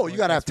their backcourt. Oh, you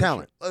got to have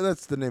talent. Sure.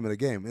 That's the name of the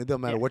game. It doesn't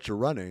matter what you're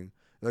running.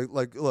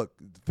 Like, look,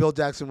 Phil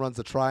Jackson runs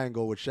the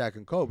triangle with Shaq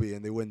and Kobe,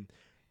 and they win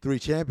 3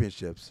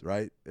 championships,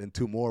 right, and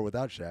 2 more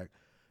without Shaq.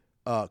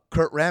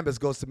 Kurt Rambis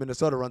goes to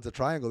Minnesota, runs a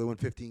triangle, they win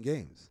 15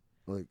 games.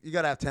 Like, you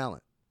got to have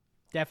talent.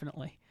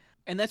 Definitely.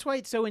 And that's why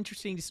it's so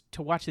interesting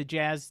to watch the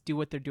Jazz do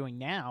what they're doing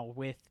now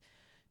with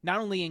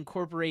not only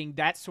incorporating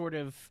that sort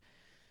of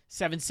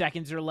 7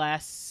 seconds or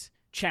less,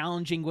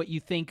 challenging what you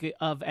think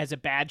of as a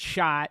bad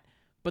shot,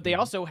 but they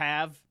also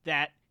have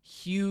that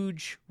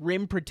huge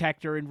rim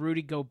protector in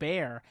Rudy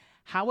Gobert.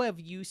 How have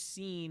you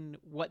seen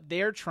what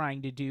they're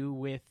trying to do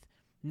with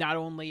not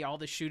only all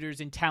the shooters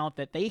and talent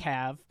that they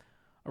have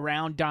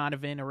around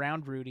Donovan,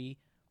 around Rudy,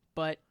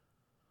 but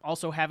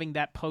also having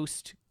that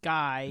post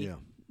guy,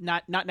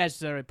 not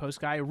necessarily a post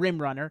guy, a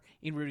rim runner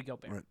in Rudy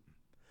Gobert? Right.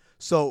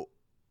 So,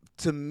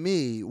 to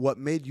me, what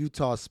made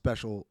Utah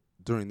special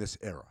during this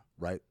era,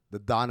 right, the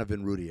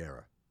Donovan Rudy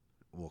era,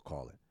 we'll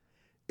call it,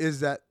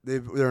 is that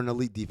they're an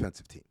elite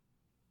defensive team.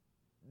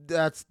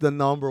 That's the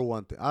number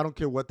one thing. I don't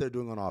care what they're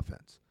doing on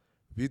offense.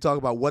 If you talk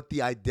about what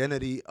the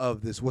identity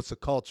of this, what's the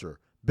culture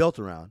built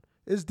around,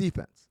 is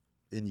defense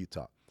in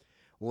Utah.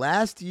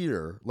 Last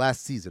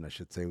season, I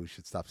should say, we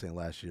should stop saying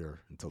last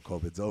year until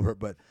COVID's over,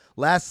 but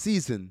last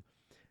season,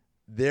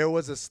 there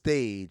was a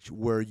stage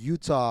where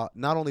Utah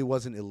not only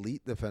wasn't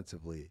elite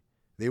defensively,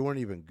 they weren't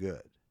even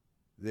good.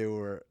 They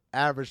were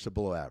average to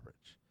below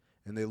average,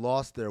 and they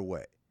lost their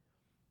way.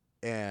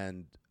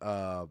 And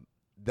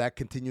that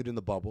continued in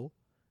the bubble,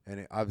 and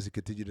it obviously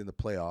continued in the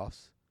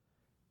playoffs.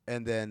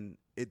 And then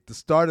at the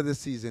start of the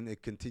season,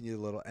 it continued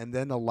a little, and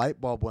then the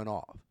light bulb went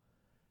off,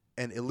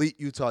 and elite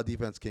Utah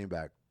defense came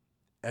back,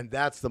 and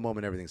that's the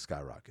moment everything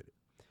skyrocketed.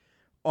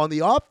 On the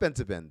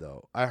offensive end,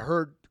 though, I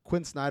heard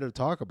Quinn Snyder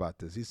talk about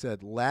this. He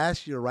said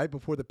last year, right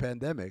before the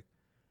pandemic,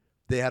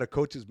 they had a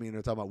coaches meeting.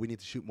 They're talking about we need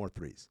to shoot more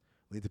threes.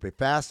 We need to play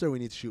faster. We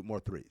need to shoot more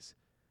threes.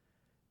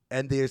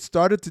 And they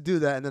started to do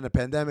that, and then the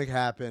pandemic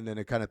happened, and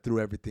it kind of threw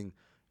everything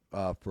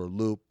for a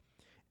loop.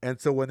 And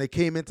so when they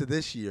came into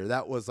this year,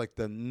 that was like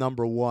the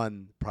number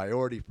one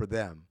priority for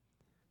them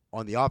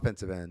on the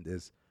offensive end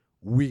is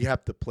we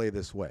have to play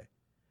this way.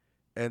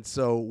 And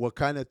so what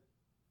kind of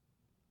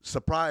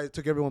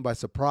took everyone by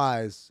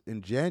surprise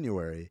in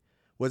January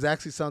was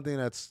actually something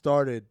that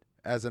started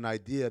as an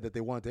idea that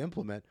they wanted to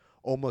implement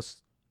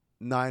almost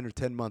 9 or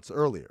 10 months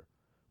earlier,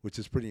 which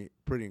is pretty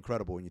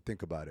incredible when you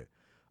think about it.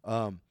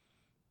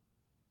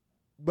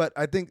 But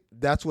I think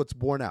that's what's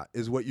borne out,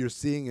 is what you're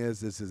seeing is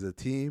this is a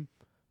team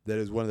that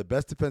is one of the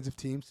best defensive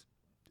teams,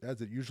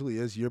 as it usually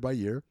is year by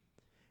year.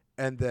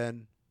 And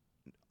then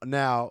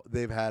now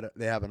they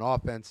have an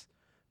offense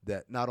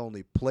that not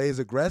only plays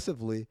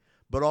aggressively,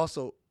 but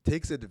also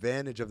takes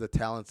advantage of the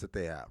talents that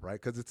they have,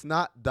 right? Because it's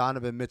not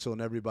Donovan Mitchell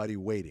and everybody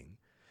waiting.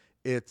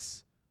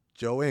 It's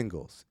Joe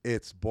Ingles.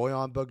 It's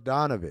Bojan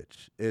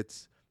Bogdanovic.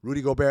 It's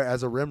Rudy Gobert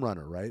as a rim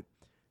runner, right?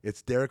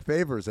 It's Derek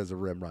Favors as a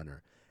rim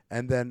runner.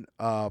 And then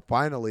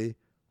finally,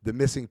 the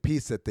missing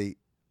piece that they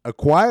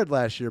acquired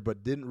last year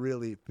but didn't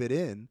really fit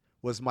in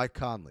was Mike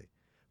Conley.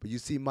 But you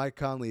see Mike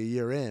Conley a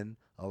year in,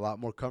 a lot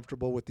more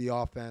comfortable with the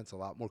offense, a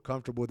lot more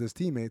comfortable with his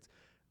teammates.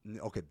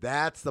 Okay,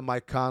 that's the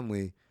Mike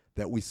Conley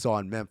that we saw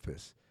in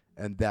Memphis.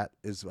 And that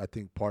is, I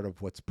think, part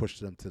of what's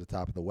pushed them to the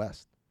top of the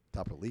West,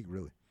 top of the league,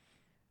 really.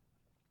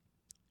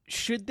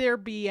 Should there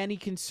be any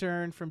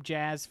concern from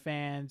Jazz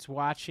fans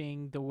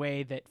watching the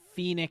way that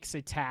Phoenix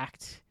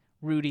attacked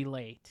Rudy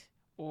late,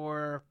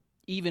 or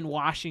even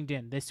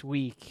Washington this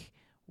week,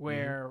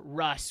 where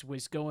Russ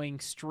was going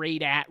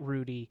straight at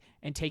Rudy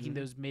and taking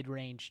those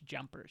mid-range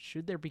jumpers?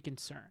 Should there be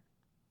concern?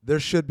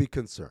 There should be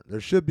concern. There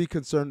should be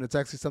concern. It's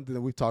actually something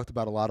that we've talked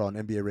about a lot on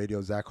NBA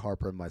Radio, Zach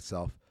Harper and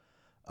myself,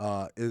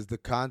 is the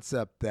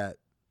concept that,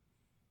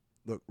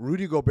 look,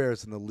 Rudy Gobert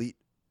is an elite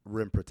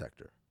rim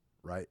protector,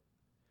 right?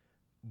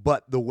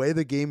 But the way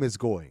the game is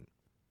going,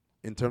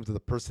 in terms of the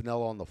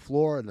personnel on the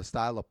floor and the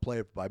style of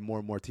play by more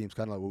and more teams,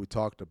 kind of like what we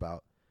talked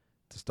about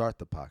to start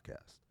the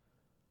podcast,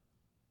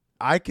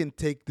 I can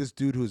take this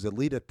dude who's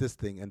elite at this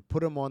thing and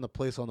put him on the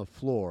place on the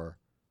floor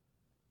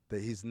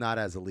that he's not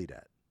as elite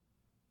at.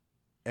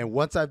 And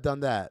once I've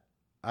done that,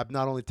 I've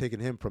not only taken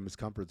him from his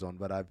comfort zone,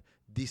 but I've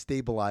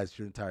destabilized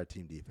your entire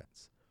team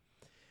defense.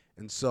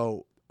 And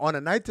so on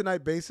a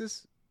night-to-night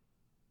basis,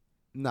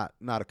 not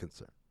a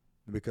concern.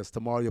 Because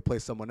tomorrow you'll play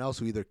someone else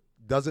who either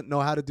doesn't know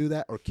how to do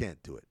that or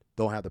can't do it,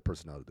 don't have the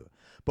personnel to do it.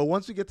 But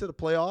once we get to the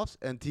playoffs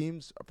and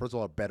teams, first of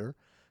all, are better,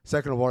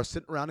 second of all, are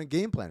sitting around and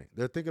game planning.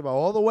 They're thinking about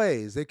all the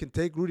ways they can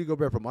take Rudy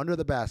Gobert from under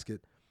the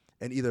basket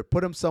and either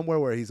put him somewhere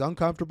where he's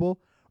uncomfortable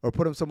or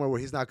put him somewhere where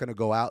he's not going to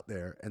go out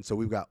there. And so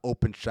we've got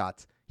open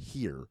shots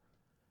here.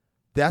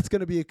 That's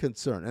going to be a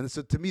concern. And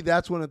so to me,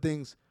 that's one of the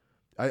things,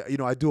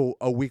 I do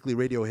a weekly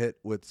radio hit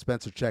with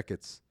Spencer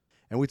Checketts.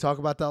 And we talk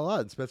about that a lot.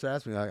 And Spencer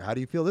asked me, like, how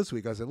do you feel this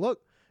week? I said, look,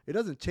 it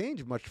doesn't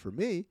change much for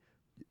me.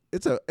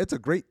 It's a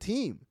great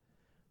team.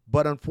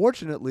 But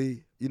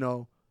unfortunately,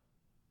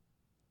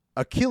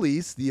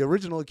 Achilles, the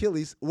original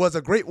Achilles, was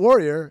a great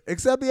warrior,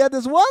 except he had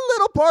this one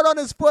little part on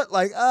his foot,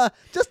 like,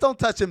 just don't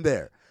touch him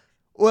there.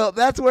 Well,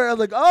 that's where I was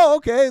like, oh,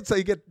 okay. So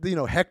you get,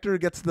 Hector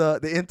gets the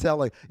intel,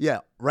 like, yeah,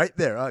 right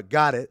there.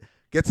 Got it.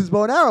 Gets his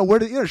bow and arrow. Where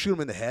did shoot him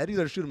in the head?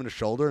 You shoot him in the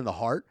shoulder, in the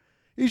heart.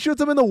 He shoots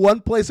him in the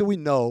one place that we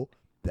know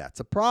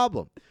that's a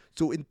problem.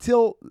 So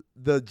until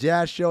the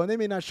Jazz show, and they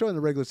may not show in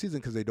the regular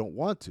season because they don't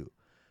want to,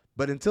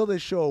 but until they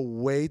show a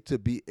way to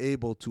be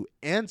able to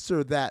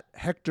answer that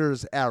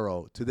Hector's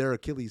arrow to their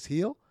Achilles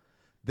heel,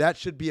 that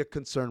should be a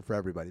concern for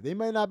everybody. They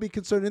may not be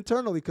concerned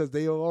internally because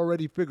they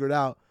already figured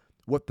out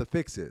what the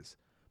fix is.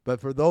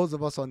 But for those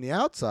of us on the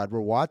outside,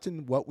 we're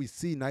watching what we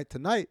see night to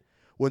night.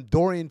 When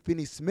Dorian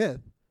Finney-Smith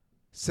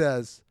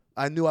says,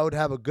 I knew I would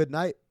have a good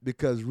night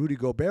because Rudy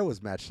Gobert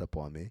was matched up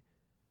on me,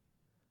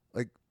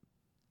 like,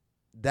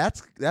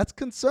 that's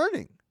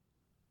concerning.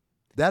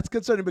 That's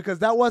concerning because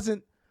that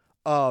wasn't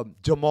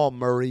Jamal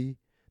Murray.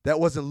 That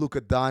wasn't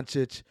Luka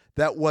Doncic.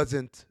 That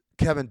wasn't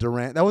Kevin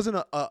Durant. That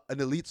wasn't an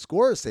elite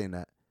scorer saying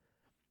that.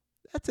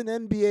 That's an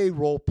NBA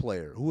role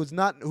player who's in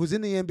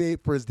the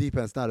NBA for his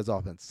defense, not his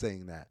offense,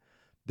 saying that.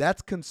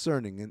 That's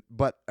concerning.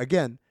 But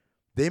again,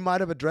 they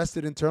might have addressed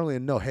it internally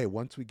and know, hey,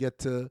 once we get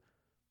to,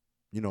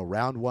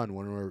 round one,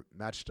 when we're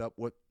matched up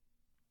with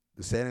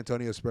the San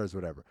Antonio Spurs,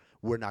 whatever,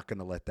 we're not going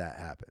to let that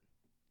happen.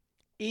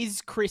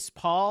 Is Chris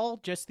Paul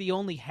just the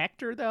only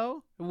Hector,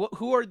 though?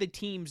 Who are the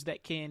teams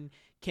that can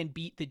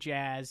beat the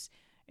Jazz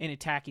in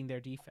attacking their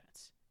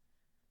defense?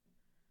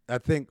 I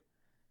think,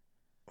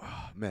 all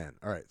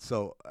right.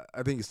 So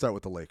I think you start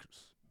with the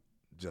Lakers,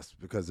 just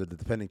because they're the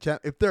defending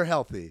champ. If they're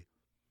healthy,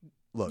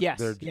 look,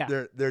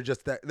 they're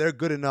just that, they're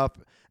good enough,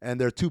 and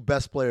their two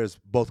best players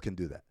both can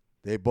do that.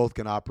 They both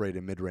can operate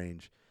in mid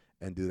range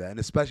and do that. And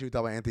especially we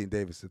talk about Anthony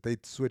Davis, if they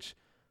switch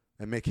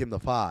and make him the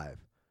 5.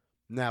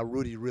 Now,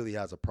 Rudy really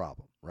has a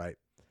problem, right?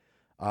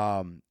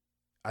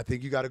 I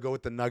think you got to go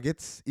with the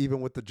Nuggets,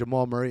 even with the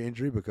Jamal Murray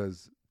injury,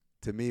 because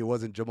to me it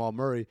wasn't Jamal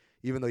Murray,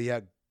 even though he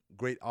had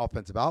great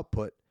offensive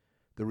output.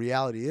 The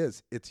reality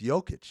is it's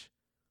Jokic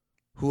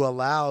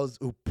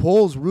who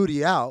pulls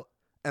Rudy out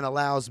and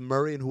allows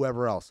Murray and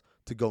whoever else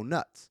to go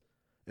nuts.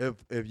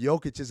 If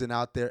Jokic isn't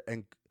out there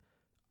and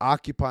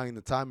occupying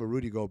the time of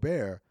Rudy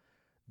Gobert,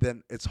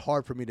 then it's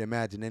hard for me to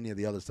imagine any of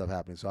the other stuff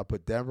happening. So I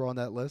put Denver on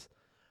that list.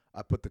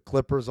 I put the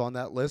Clippers on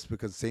that list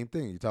because same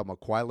thing. You're talking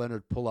about Kawhi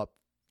Leonard pull up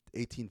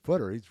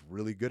 18-footer. He's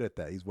really good at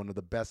that. He's one of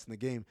the best in the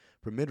game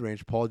for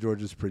mid-range. Paul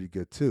George is pretty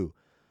good too.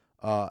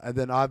 And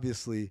then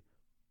obviously,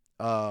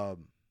 let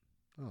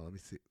me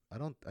see.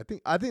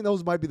 I think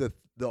those might be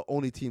the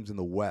only teams in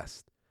the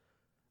West.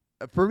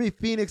 For me,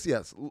 Phoenix,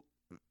 yes.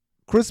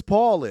 Chris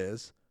Paul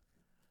is,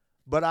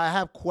 but I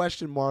have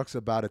question marks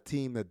about a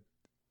team that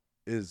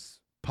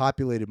is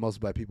populated mostly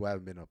by people who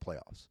haven't been in the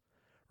playoffs,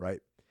 right?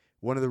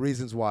 one of the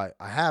reasons why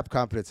I have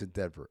confidence in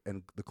Denver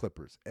and the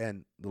Clippers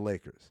and the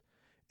Lakers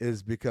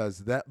is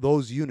because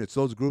those units,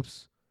 those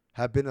groups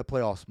have been in the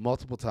playoffs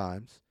multiple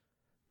times.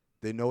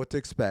 They know what to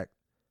expect.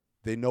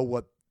 They know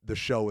what the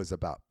show is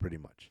about pretty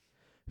much.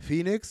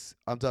 Phoenix,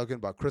 I'm talking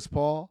about Chris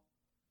Paul,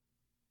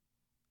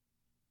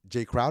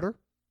 Jay Crowder,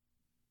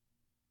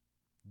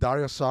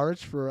 Dario Saric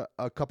for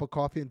a cup of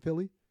coffee in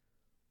Philly,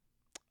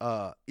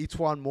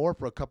 Etuan Moore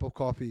for a cup of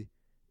coffee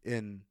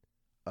in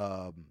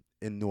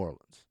New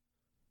Orleans.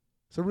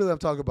 So really I'm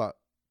talking about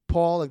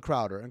Paul and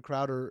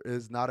Crowder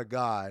is not a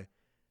guy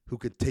who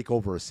could take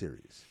over a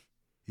series.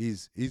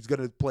 He's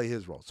going to play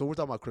his role. So we're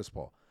talking about Chris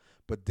Paul.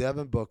 But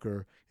Devin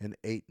Booker and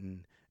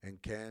Ayton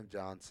and Cam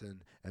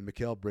Johnson and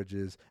Mikal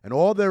Bridges and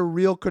all their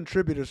real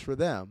contributors for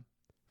them,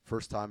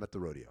 first time at the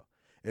rodeo.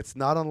 It's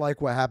not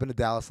unlike what happened to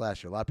Dallas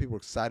last year. A lot of people were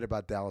excited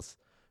about Dallas,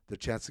 the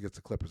chance against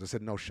the Clippers. I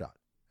said no shot.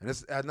 And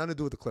it had nothing to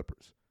do with the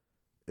Clippers.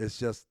 It's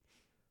just,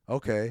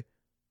 okay,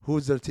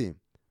 who's their team?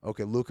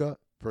 Okay, Luka,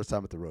 first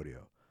time at the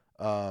rodeo.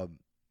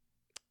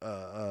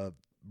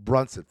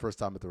 Brunson, first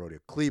time at the rodeo.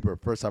 Kleber,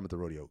 first time at the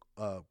rodeo.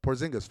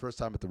 Porzingis, first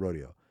time at the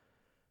rodeo.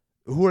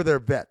 Who are their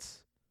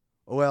vets?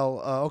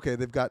 Well, okay,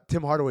 they've got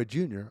Tim Hardaway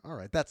Jr. All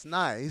right, that's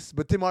nice,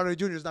 but Tim Hardaway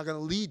Jr. is not going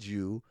to lead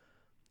you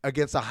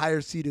against a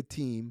higher-seeded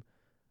team,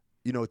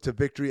 to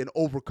victory and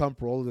overcome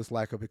for all of this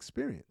lack of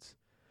experience.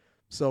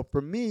 So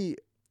for me,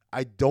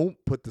 I don't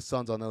put the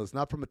Suns on the list,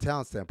 not from a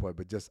talent standpoint,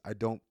 but just I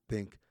don't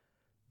think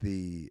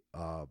the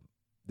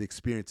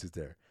experience is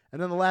there.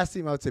 And then the last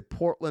team, I would say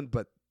Portland,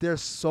 but they're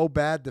so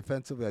bad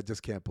defensively, I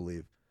just can't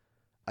believe.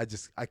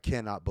 I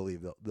cannot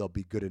believe they'll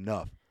be good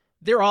enough.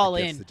 They're all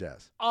against in. The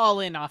Jazz.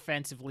 All in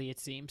offensively, it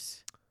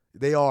seems.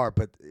 They are,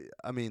 but,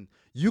 I mean,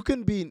 you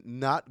can be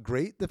not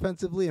great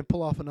defensively and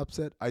pull off an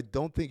upset. I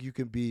don't think you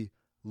can be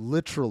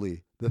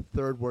literally the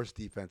third worst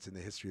defense in the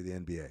history of the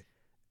NBA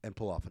and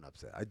pull off an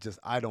upset.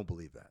 I don't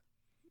believe that.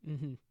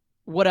 Mm-hmm.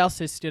 What else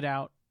has stood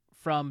out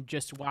from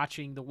just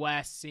watching the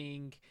West,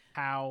 seeing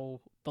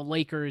how the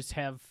Lakers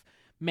have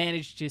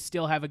managed to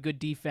still have a good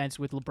defense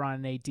with LeBron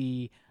and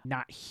AD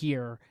not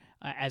here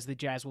as the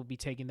Jazz will be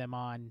taking them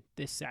on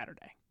this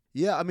Saturday?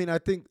 Yeah, I mean, I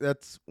think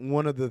that's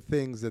one of the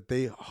things that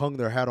they hung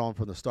their hat on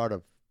from the start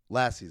of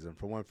last season,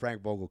 from when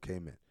Frank Vogel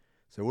came in.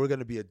 So we're going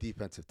to be a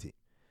defensive team.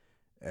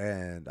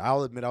 And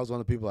I'll admit I was one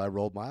of the people that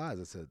rolled my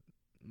eyes. I said,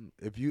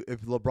 if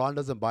LeBron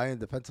doesn't buy in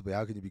defensively,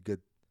 how can you be good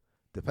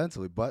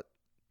defensively? But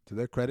to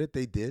their credit,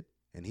 they did,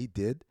 and he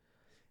did.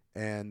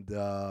 And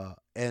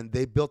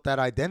they built that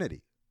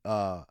identity,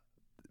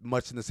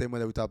 much in the same way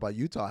that we talked about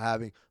Utah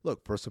having,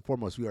 look, first and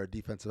foremost, we are a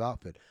defensive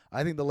outfit.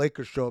 I think the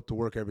Lakers show up to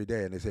work every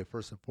day, and they say,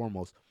 first and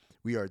foremost,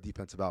 we are a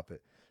defensive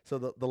outfit. So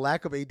the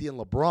lack of AD and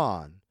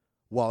LeBron,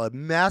 while a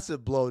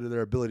massive blow to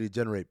their ability to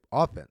generate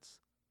offense,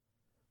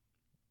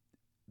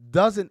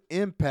 doesn't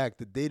impact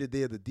the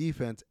day-to-day of the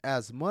defense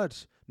as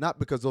much, not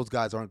because those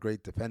guys aren't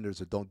great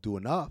defenders or don't do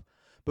enough,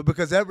 but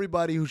because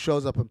everybody who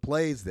shows up and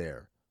plays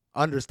there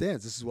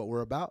understands this is what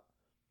we're about.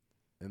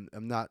 And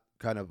I'm not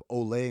kind of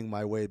olaying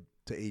my way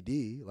to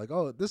AD, like,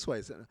 oh, this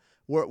way.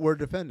 We're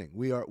defending.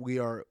 We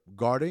are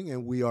guarding,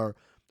 and we are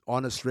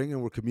on a string,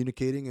 and we're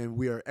communicating, and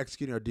we are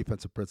executing our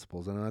defensive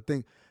principles. And I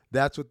think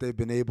that's what they've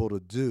been able to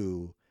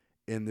do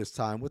in this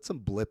time, with some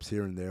blips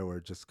here and there where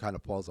it just kind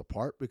of falls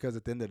apart, because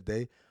at the end of the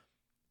day,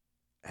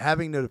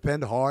 having to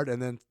defend hard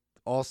and then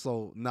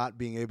also not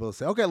being able to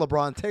say, okay,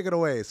 LeBron, take it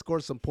away, score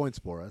some points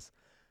for us.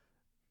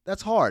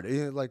 That's hard.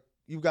 Like,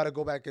 you've got to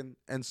go back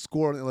and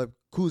score. Like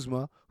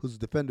Kuzma, who's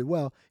defended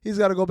well, he's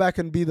got to go back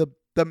and be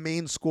the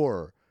main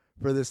scorer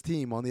for this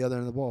team on the other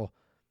end of the ball.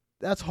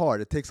 That's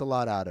hard. It takes a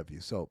lot out of you.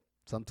 So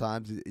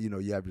sometimes, you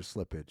have your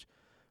slippage.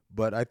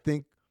 But I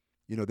think,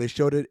 they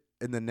showed it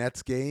in the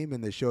Nets game,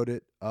 and they showed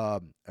it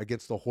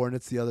against the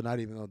Hornets the other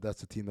night, even though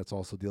that's a team that's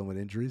also dealing with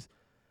injuries.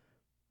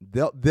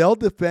 They'll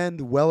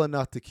defend well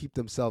enough to keep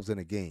themselves in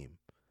a game.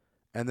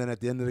 And then at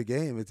the end of the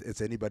game,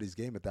 it's anybody's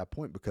game at that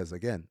point, because,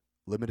 again,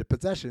 limited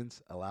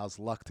possessions allows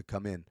luck to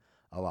come in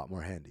a lot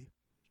more handy.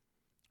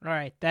 All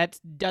right, that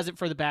does it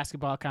for the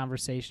basketball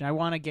conversation. I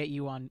want to get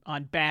you on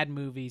bad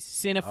movies.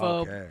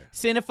 Cinephobe, Okay.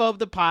 Cinephobe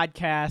the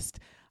podcast.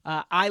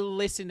 I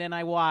listen and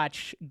I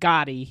watch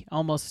Gotti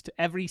almost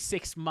every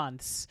 6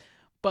 months.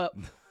 But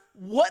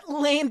what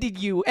landed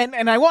you?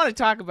 And I want to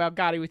talk about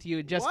Gotti with you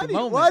in just a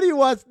moment. Why do you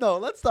watch? No,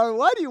 let's start.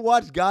 Why do you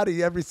watch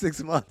Gotti every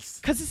 6 months?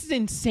 Because it's an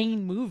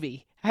insane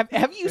movie.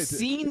 Have you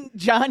seen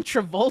John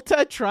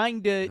Travolta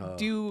trying to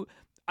do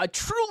a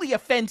truly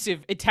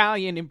offensive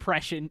Italian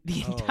impression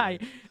the entire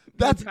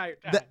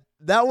time?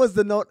 That was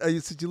the note.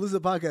 Since you listen to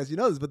the podcast, you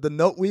know this, but the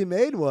note we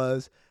made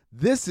was,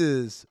 this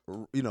is,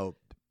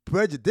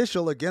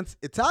 prejudicial against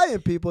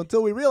Italian people,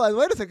 until we realized,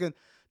 wait a second,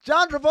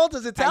 John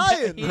Travolta's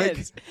Italian.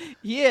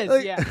 He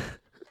is, yeah.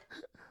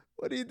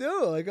 What do you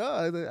do? Like,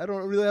 oh, I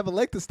don't really have a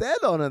leg to stand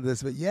on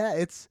this, but yeah,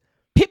 it's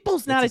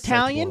Pitbull's not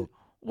Italian.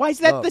 Why is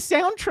that the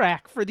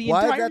soundtrack for the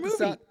entire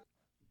movie?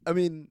 I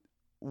mean,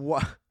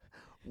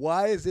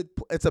 why is it?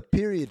 It's a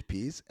period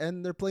piece,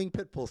 and they're playing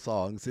Pitbull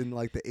songs in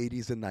like the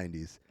 80s and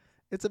 90s.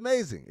 It's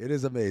amazing. It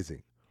is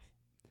amazing.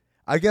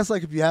 I guess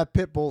like if you have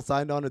Pitbull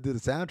signed on to do the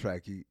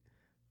soundtrack, you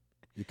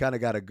kind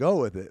of got to go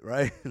with it,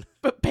 right?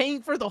 But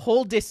paying for the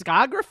whole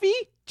discography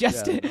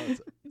just Yeah, to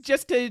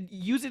just to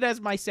use it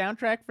as my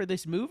soundtrack for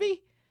this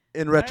movie?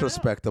 In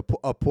retrospect,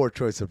 a poor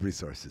choice of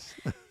resources.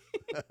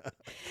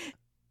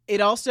 It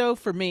also,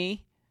 for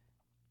me,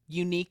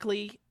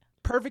 uniquely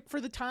perfect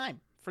for the time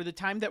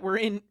that we're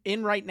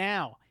in right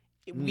now.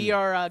 We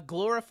are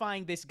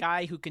glorifying this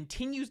guy who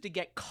continues to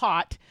get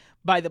caught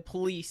by the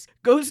police,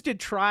 goes to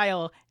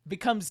trial,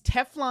 becomes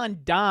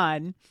Teflon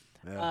Don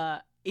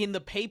in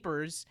the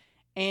papers,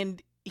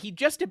 and he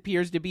just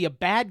appears to be a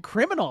bad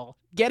criminal,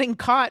 getting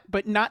caught,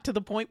 but not to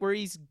the point where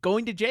he's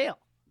going to jail.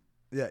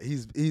 Yeah,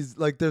 he's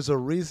like, there's a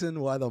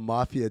reason why the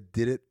mafia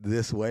did it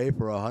this way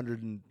for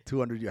 100 and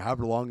 200 years,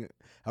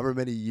 however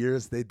many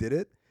years they did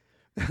it.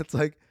 It's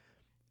like,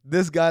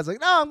 this guy's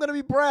like, no, I'm going to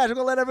be brash. I'm going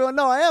to let everyone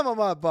know I am a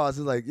mob boss.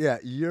 It's like, yeah,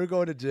 you're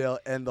going to jail,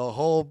 and the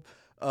whole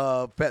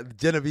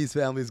Genovese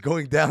family is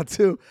going down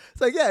too.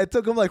 It's like, yeah, it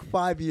took him like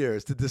 5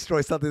 years to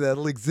destroy something that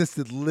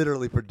existed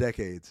literally for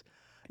decades.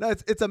 No,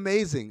 it's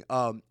amazing.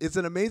 It's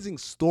an amazing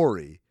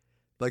story.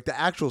 Like, the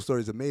actual story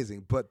is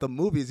amazing, but the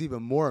movie is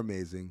even more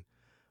amazing.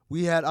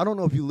 I don't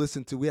know if you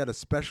listened to, we had a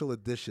special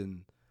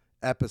edition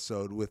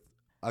episode with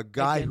a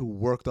guy who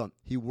worked on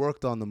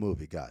the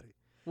movie, Gotti.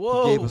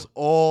 Whoa. He gave us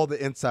all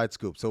the inside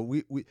scoop.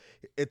 So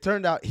it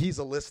turned out he's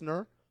a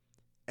listener,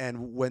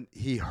 and when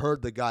he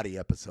heard the Gotti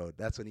episode,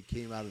 that's when he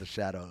came out of the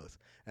shadows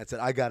and said,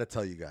 I got to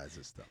tell you guys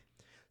this stuff.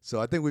 So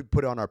I think we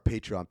put it on our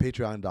Patreon,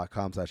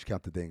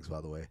 patreon.com/countthedings,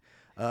 by the way,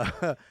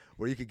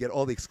 where you can get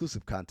all the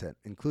exclusive content,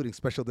 including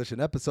special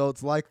edition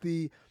episodes like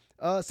the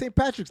St.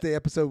 Patrick's Day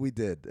episode we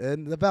did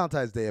and the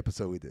Valentine's Day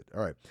episode we did.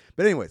 All right.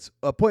 But anyways,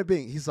 point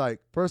being, he's like,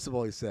 first of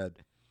all, he said,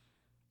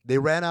 they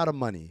ran out of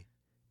money,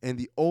 and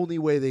the only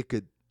way they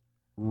could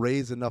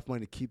raise enough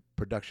money to keep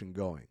production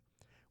going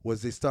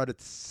was they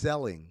started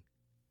selling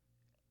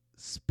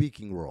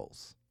speaking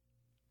roles.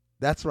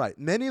 That's right.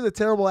 Many of the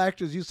terrible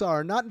actors you saw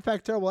are not, in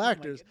fact, terrible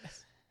actors.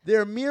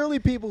 They're merely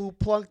people who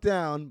plunked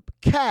down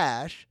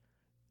cash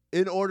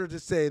in order to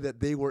say that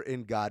they were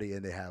in Gotti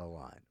and they had a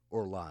line,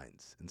 or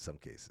lines in some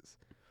cases.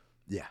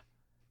 Yeah.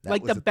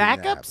 Like the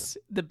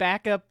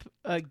backup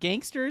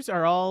gangsters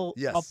are all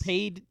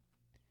paid.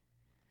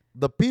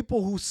 The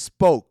people who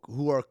spoke,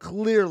 who are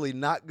clearly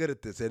not good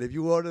at this, and if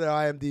you go to their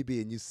IMDb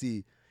and you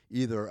see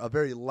either a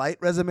very light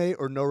resume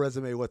or no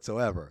resume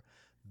whatsoever,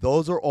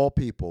 those are all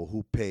people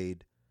who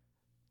paid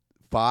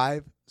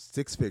 5 to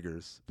 6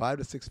 figures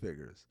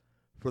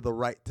for the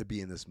right to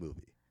be in this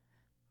movie.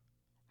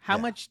 How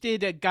much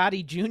did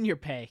Gotti Jr.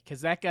 pay?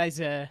 Because that guy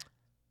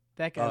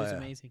was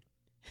amazing.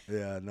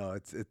 Yeah, no,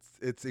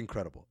 it's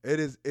incredible.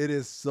 It's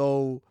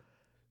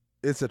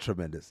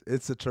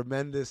a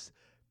tremendous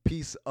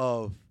piece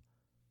of,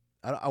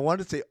 I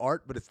wanted to say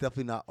art, but it's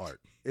definitely not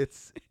art.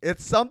 It's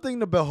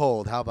something to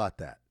behold. How about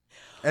that?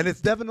 And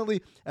it's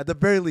definitely, at the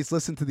very least,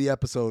 listen to the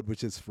episode,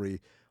 which is free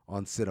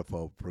on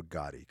Cinephobe for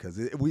Gotti, because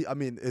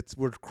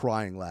we're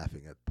crying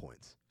laughing at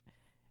points.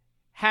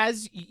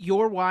 Has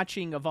your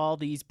watching of all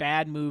these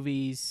bad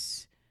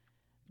movies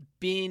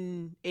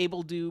been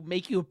able to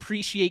make you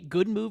appreciate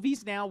good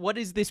movies now? What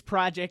has this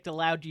project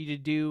allowed you to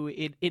do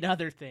in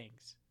other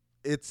things?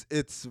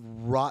 It's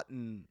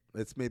rotten.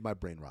 It's made my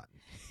brain rotten.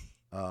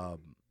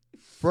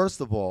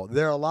 First of all,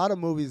 there are a lot of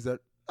movies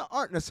that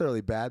aren't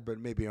necessarily bad, but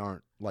maybe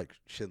aren't like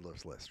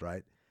Schindler's List,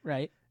 right?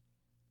 Right.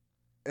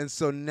 And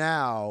so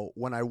now,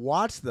 when I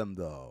watch them,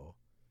 though,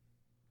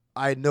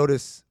 I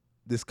notice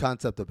this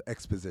concept of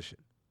exposition,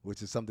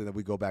 which is something that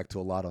we go back to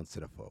a lot on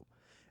Cinephobe.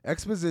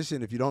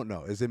 Exposition, if you don't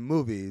know, is in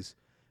movies.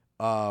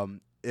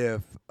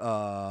 If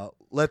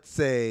let's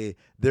say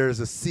there's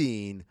a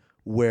scene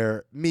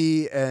where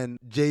me and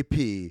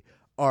JP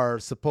are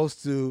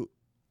supposed to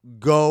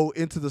go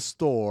into the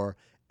store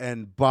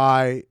and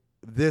buy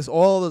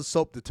all the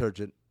soap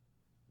detergent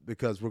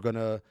because we're going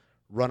to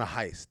run a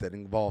heist that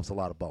involves a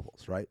lot of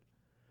bubbles, right?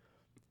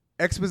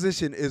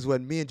 Exposition is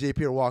when me and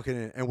JP are walking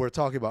in and we're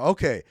talking about,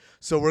 okay,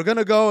 so we're going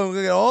to go and we're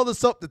going to get all the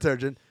soap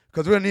detergent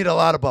because we're going to need a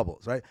lot of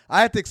bubbles, right?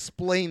 I have to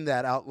explain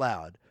that out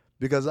loud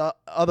because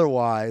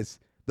otherwise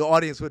the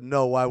audience would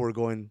know why we're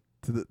going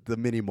to the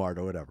mini mart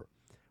or whatever,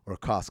 or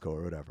Costco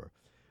or whatever.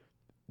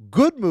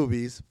 Good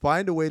movies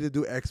find a way to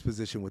do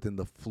exposition within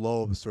the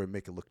flow of the story and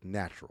make it look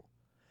natural.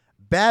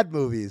 Bad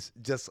movies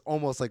just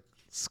almost like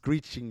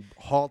screeching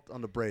halt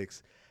on the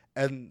brakes,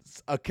 and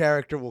a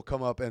character will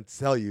come up and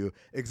tell you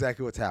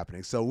exactly what's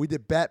happening. So we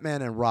did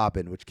Batman and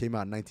Robin, which came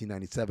out in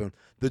 1997,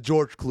 the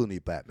George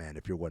Clooney Batman,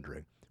 if you're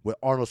wondering, with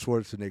Arnold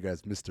Schwarzenegger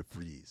as Mr.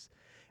 Freeze.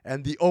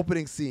 And the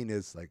opening scene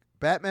is like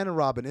Batman and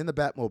Robin in the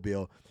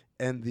Batmobile,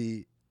 and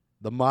the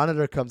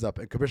monitor comes up,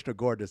 and Commissioner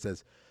Gordon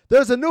says,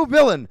 "There's a new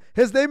villain.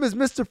 His name is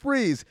Mr.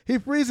 Freeze. He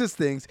freezes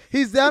things.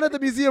 He's down at the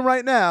museum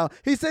right now.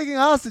 He's taking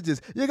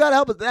hostages. You got to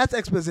help us." That's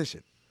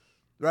exposition,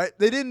 right?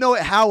 They didn't know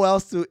how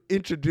else to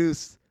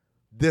introduce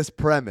this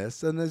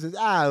premise, and they said,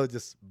 I'll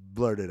just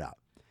blurt it out.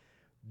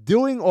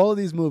 Doing all of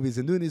these movies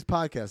and doing these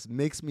podcasts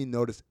makes me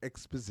notice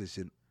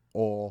exposition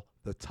all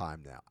the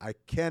time now. I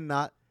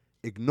cannot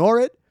ignore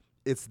it.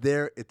 It's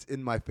there. It's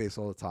in my face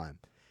all the time.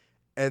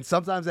 And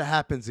sometimes it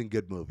happens in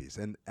good movies,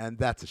 and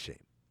that's a shame.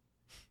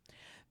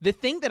 The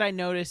thing that I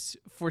notice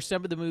for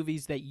some of the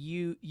movies that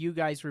you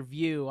guys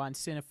review on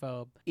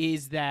Cinephobe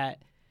is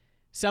that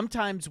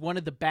sometimes one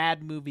of the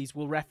bad movies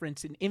will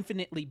reference an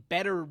infinitely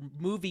better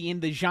movie in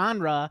the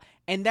genre,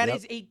 and that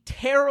is a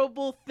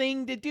terrible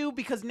thing to do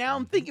because now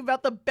I'm thinking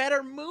about the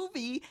better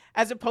movie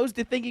as opposed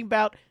to thinking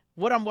about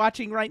what I'm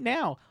watching right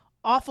now.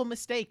 Awful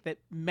mistake that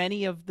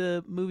many of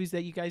the movies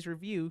that you guys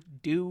review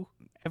do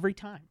every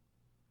time.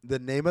 The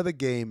name of the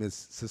game is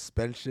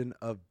suspension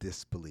of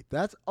disbelief.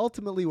 That's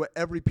ultimately what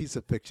every piece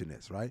of fiction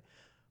is, right?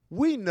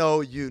 We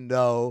know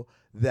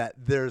that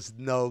there's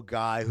no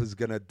guy who's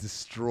going to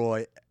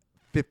destroy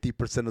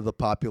 50% of the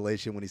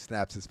population when he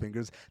snaps his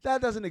fingers.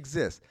 That doesn't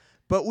exist.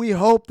 But we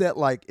hope that,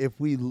 like, if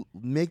we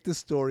make the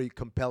story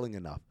compelling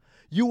enough,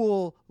 you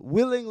will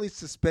willingly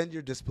suspend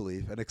your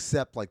disbelief and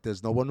accept, like,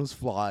 there's no one who's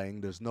flying,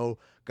 there's no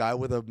guy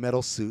with a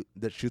metal suit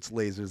that shoots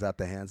lasers at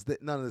the hands.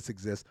 None of this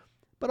exists.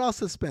 But I'll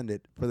suspend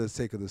it for the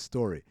sake of the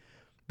story.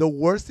 The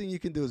worst thing you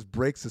can do is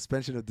break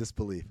suspension of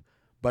disbelief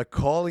by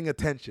calling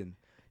attention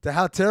to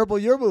how terrible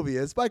your movie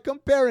is by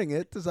comparing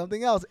it to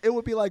something else. It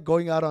would be like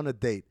going out on a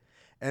date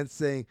and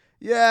saying,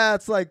 yeah,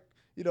 it's like,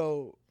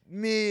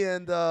 me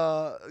and,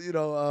 Brad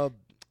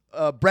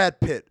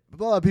Pitt.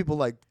 A lot of people,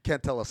 like,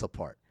 can't tell us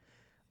apart.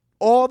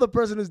 All the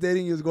person who's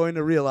dating you is going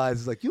to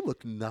realize is, like, you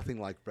look nothing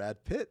like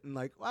Brad Pitt. And,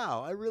 like,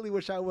 wow, I really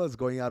wish I was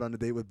going out on a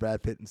date with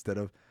Brad Pitt instead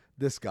of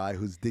this guy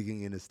who's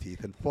digging in his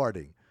teeth and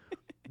farting.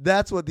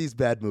 That's what these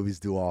bad movies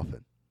do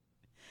often.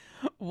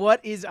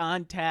 What is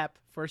on tap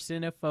for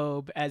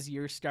Cinephobe as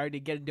you're starting to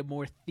get into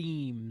more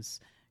themes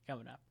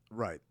coming up?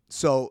 Right.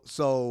 So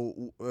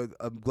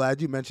I'm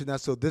glad you mentioned that.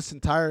 So this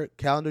entire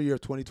calendar year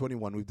of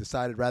 2021, we've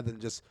decided rather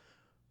than just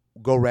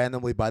go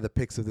randomly by the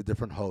picks of the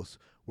different hosts,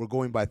 we're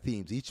going by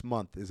themes. Each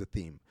month is a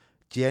theme.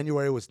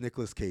 January was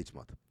Nicolas Cage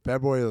month.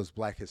 February was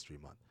Black History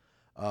month.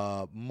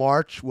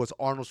 March was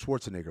Arnold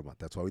Schwarzenegger month.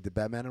 That's why we did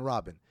Batman and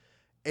Robin.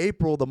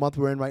 April, the month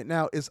we're in right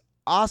now, is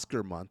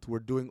Oscar month. We're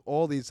doing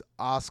all these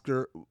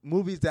Oscar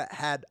movies that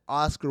had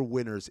Oscar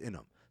winners in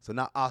them. So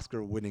not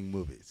Oscar-winning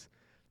movies.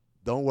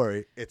 Don't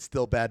worry, it's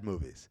still bad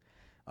movies.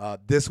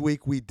 This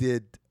week we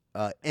did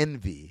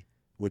Envy,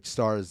 which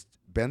stars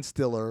Ben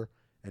Stiller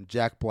and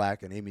Jack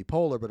Black and Amy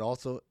Poehler, but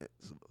also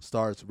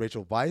stars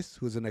Rachel Weisz,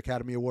 who's an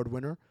Academy Award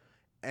winner,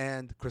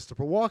 and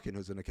Christopher Walken,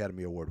 who's an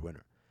Academy Award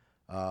winner.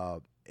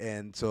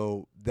 And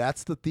so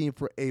that's the theme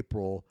for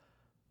April.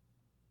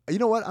 You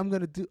know what I'm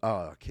gonna do?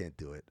 Oh, I can't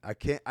do it. I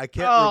can't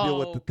reveal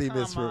what the theme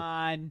is for. Come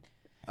on.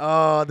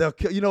 Oh,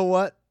 you know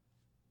what?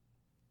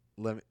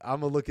 I'm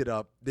gonna look it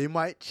up. They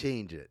might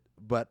change it,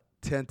 but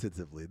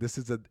tentatively, this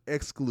is an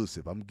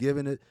exclusive. I'm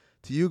giving it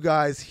to you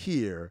guys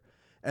here,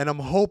 and I'm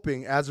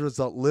hoping as a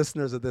result,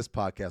 listeners of this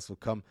podcast will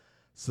come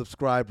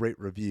subscribe, rate,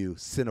 review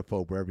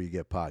Cinephobe wherever you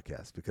get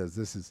podcasts, because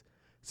this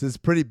is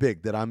pretty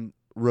big that I'm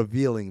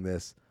revealing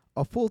this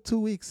a full 2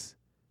 weeks.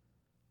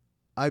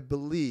 I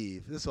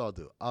believe this is what I'll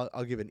do.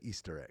 I'll give an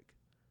Easter egg.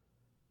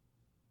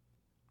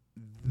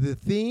 The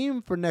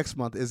theme for next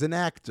month is an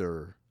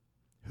actor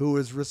who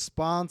is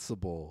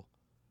responsible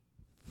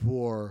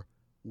for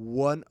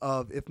one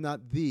of, if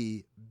not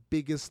the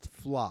biggest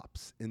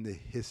flops in the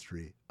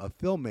history of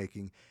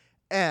filmmaking.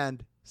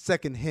 And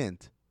second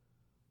hint,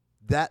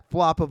 that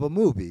flop of a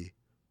movie,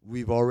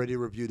 we've already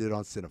reviewed it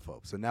on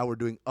Cinephobe. So now we're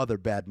doing other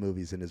bad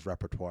movies in his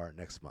repertoire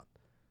next month.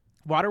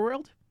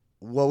 Waterworld?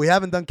 Well, we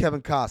haven't done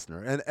Kevin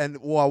Costner. And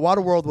while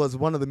Waterworld was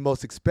one of the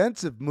most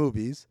expensive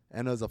movies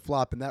and was a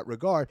flop in that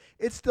regard,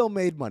 it still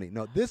made money.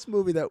 No, this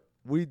movie that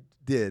we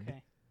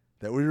did,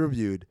 that we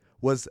reviewed,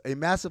 was a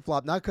massive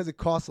flop, not because it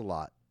cost a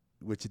lot,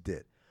 which it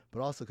did, but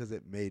also because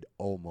it made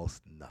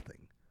almost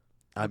nothing.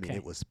 I mean,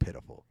 it was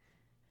pitiful.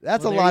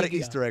 That's a lot of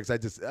Easter eggs.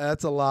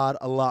 That's a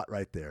lot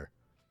right there.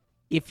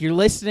 If you're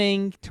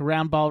listening to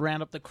Roundball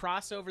Roundup, the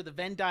crossover, the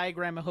Venn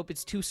diagram, I hope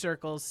it's two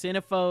circles,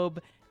 Cinephobe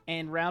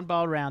and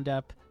Roundball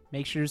Roundup.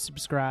 Make sure to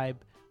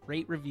subscribe,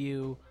 rate,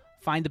 review,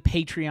 find the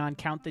Patreon,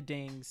 count the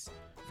dings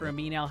for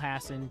Amin El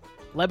Hassan,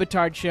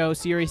 Lebitard Show,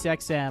 Sirius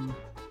XM.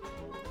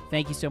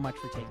 Thank you so much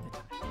for taking the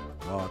time.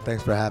 Oh,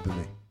 thanks for having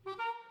me.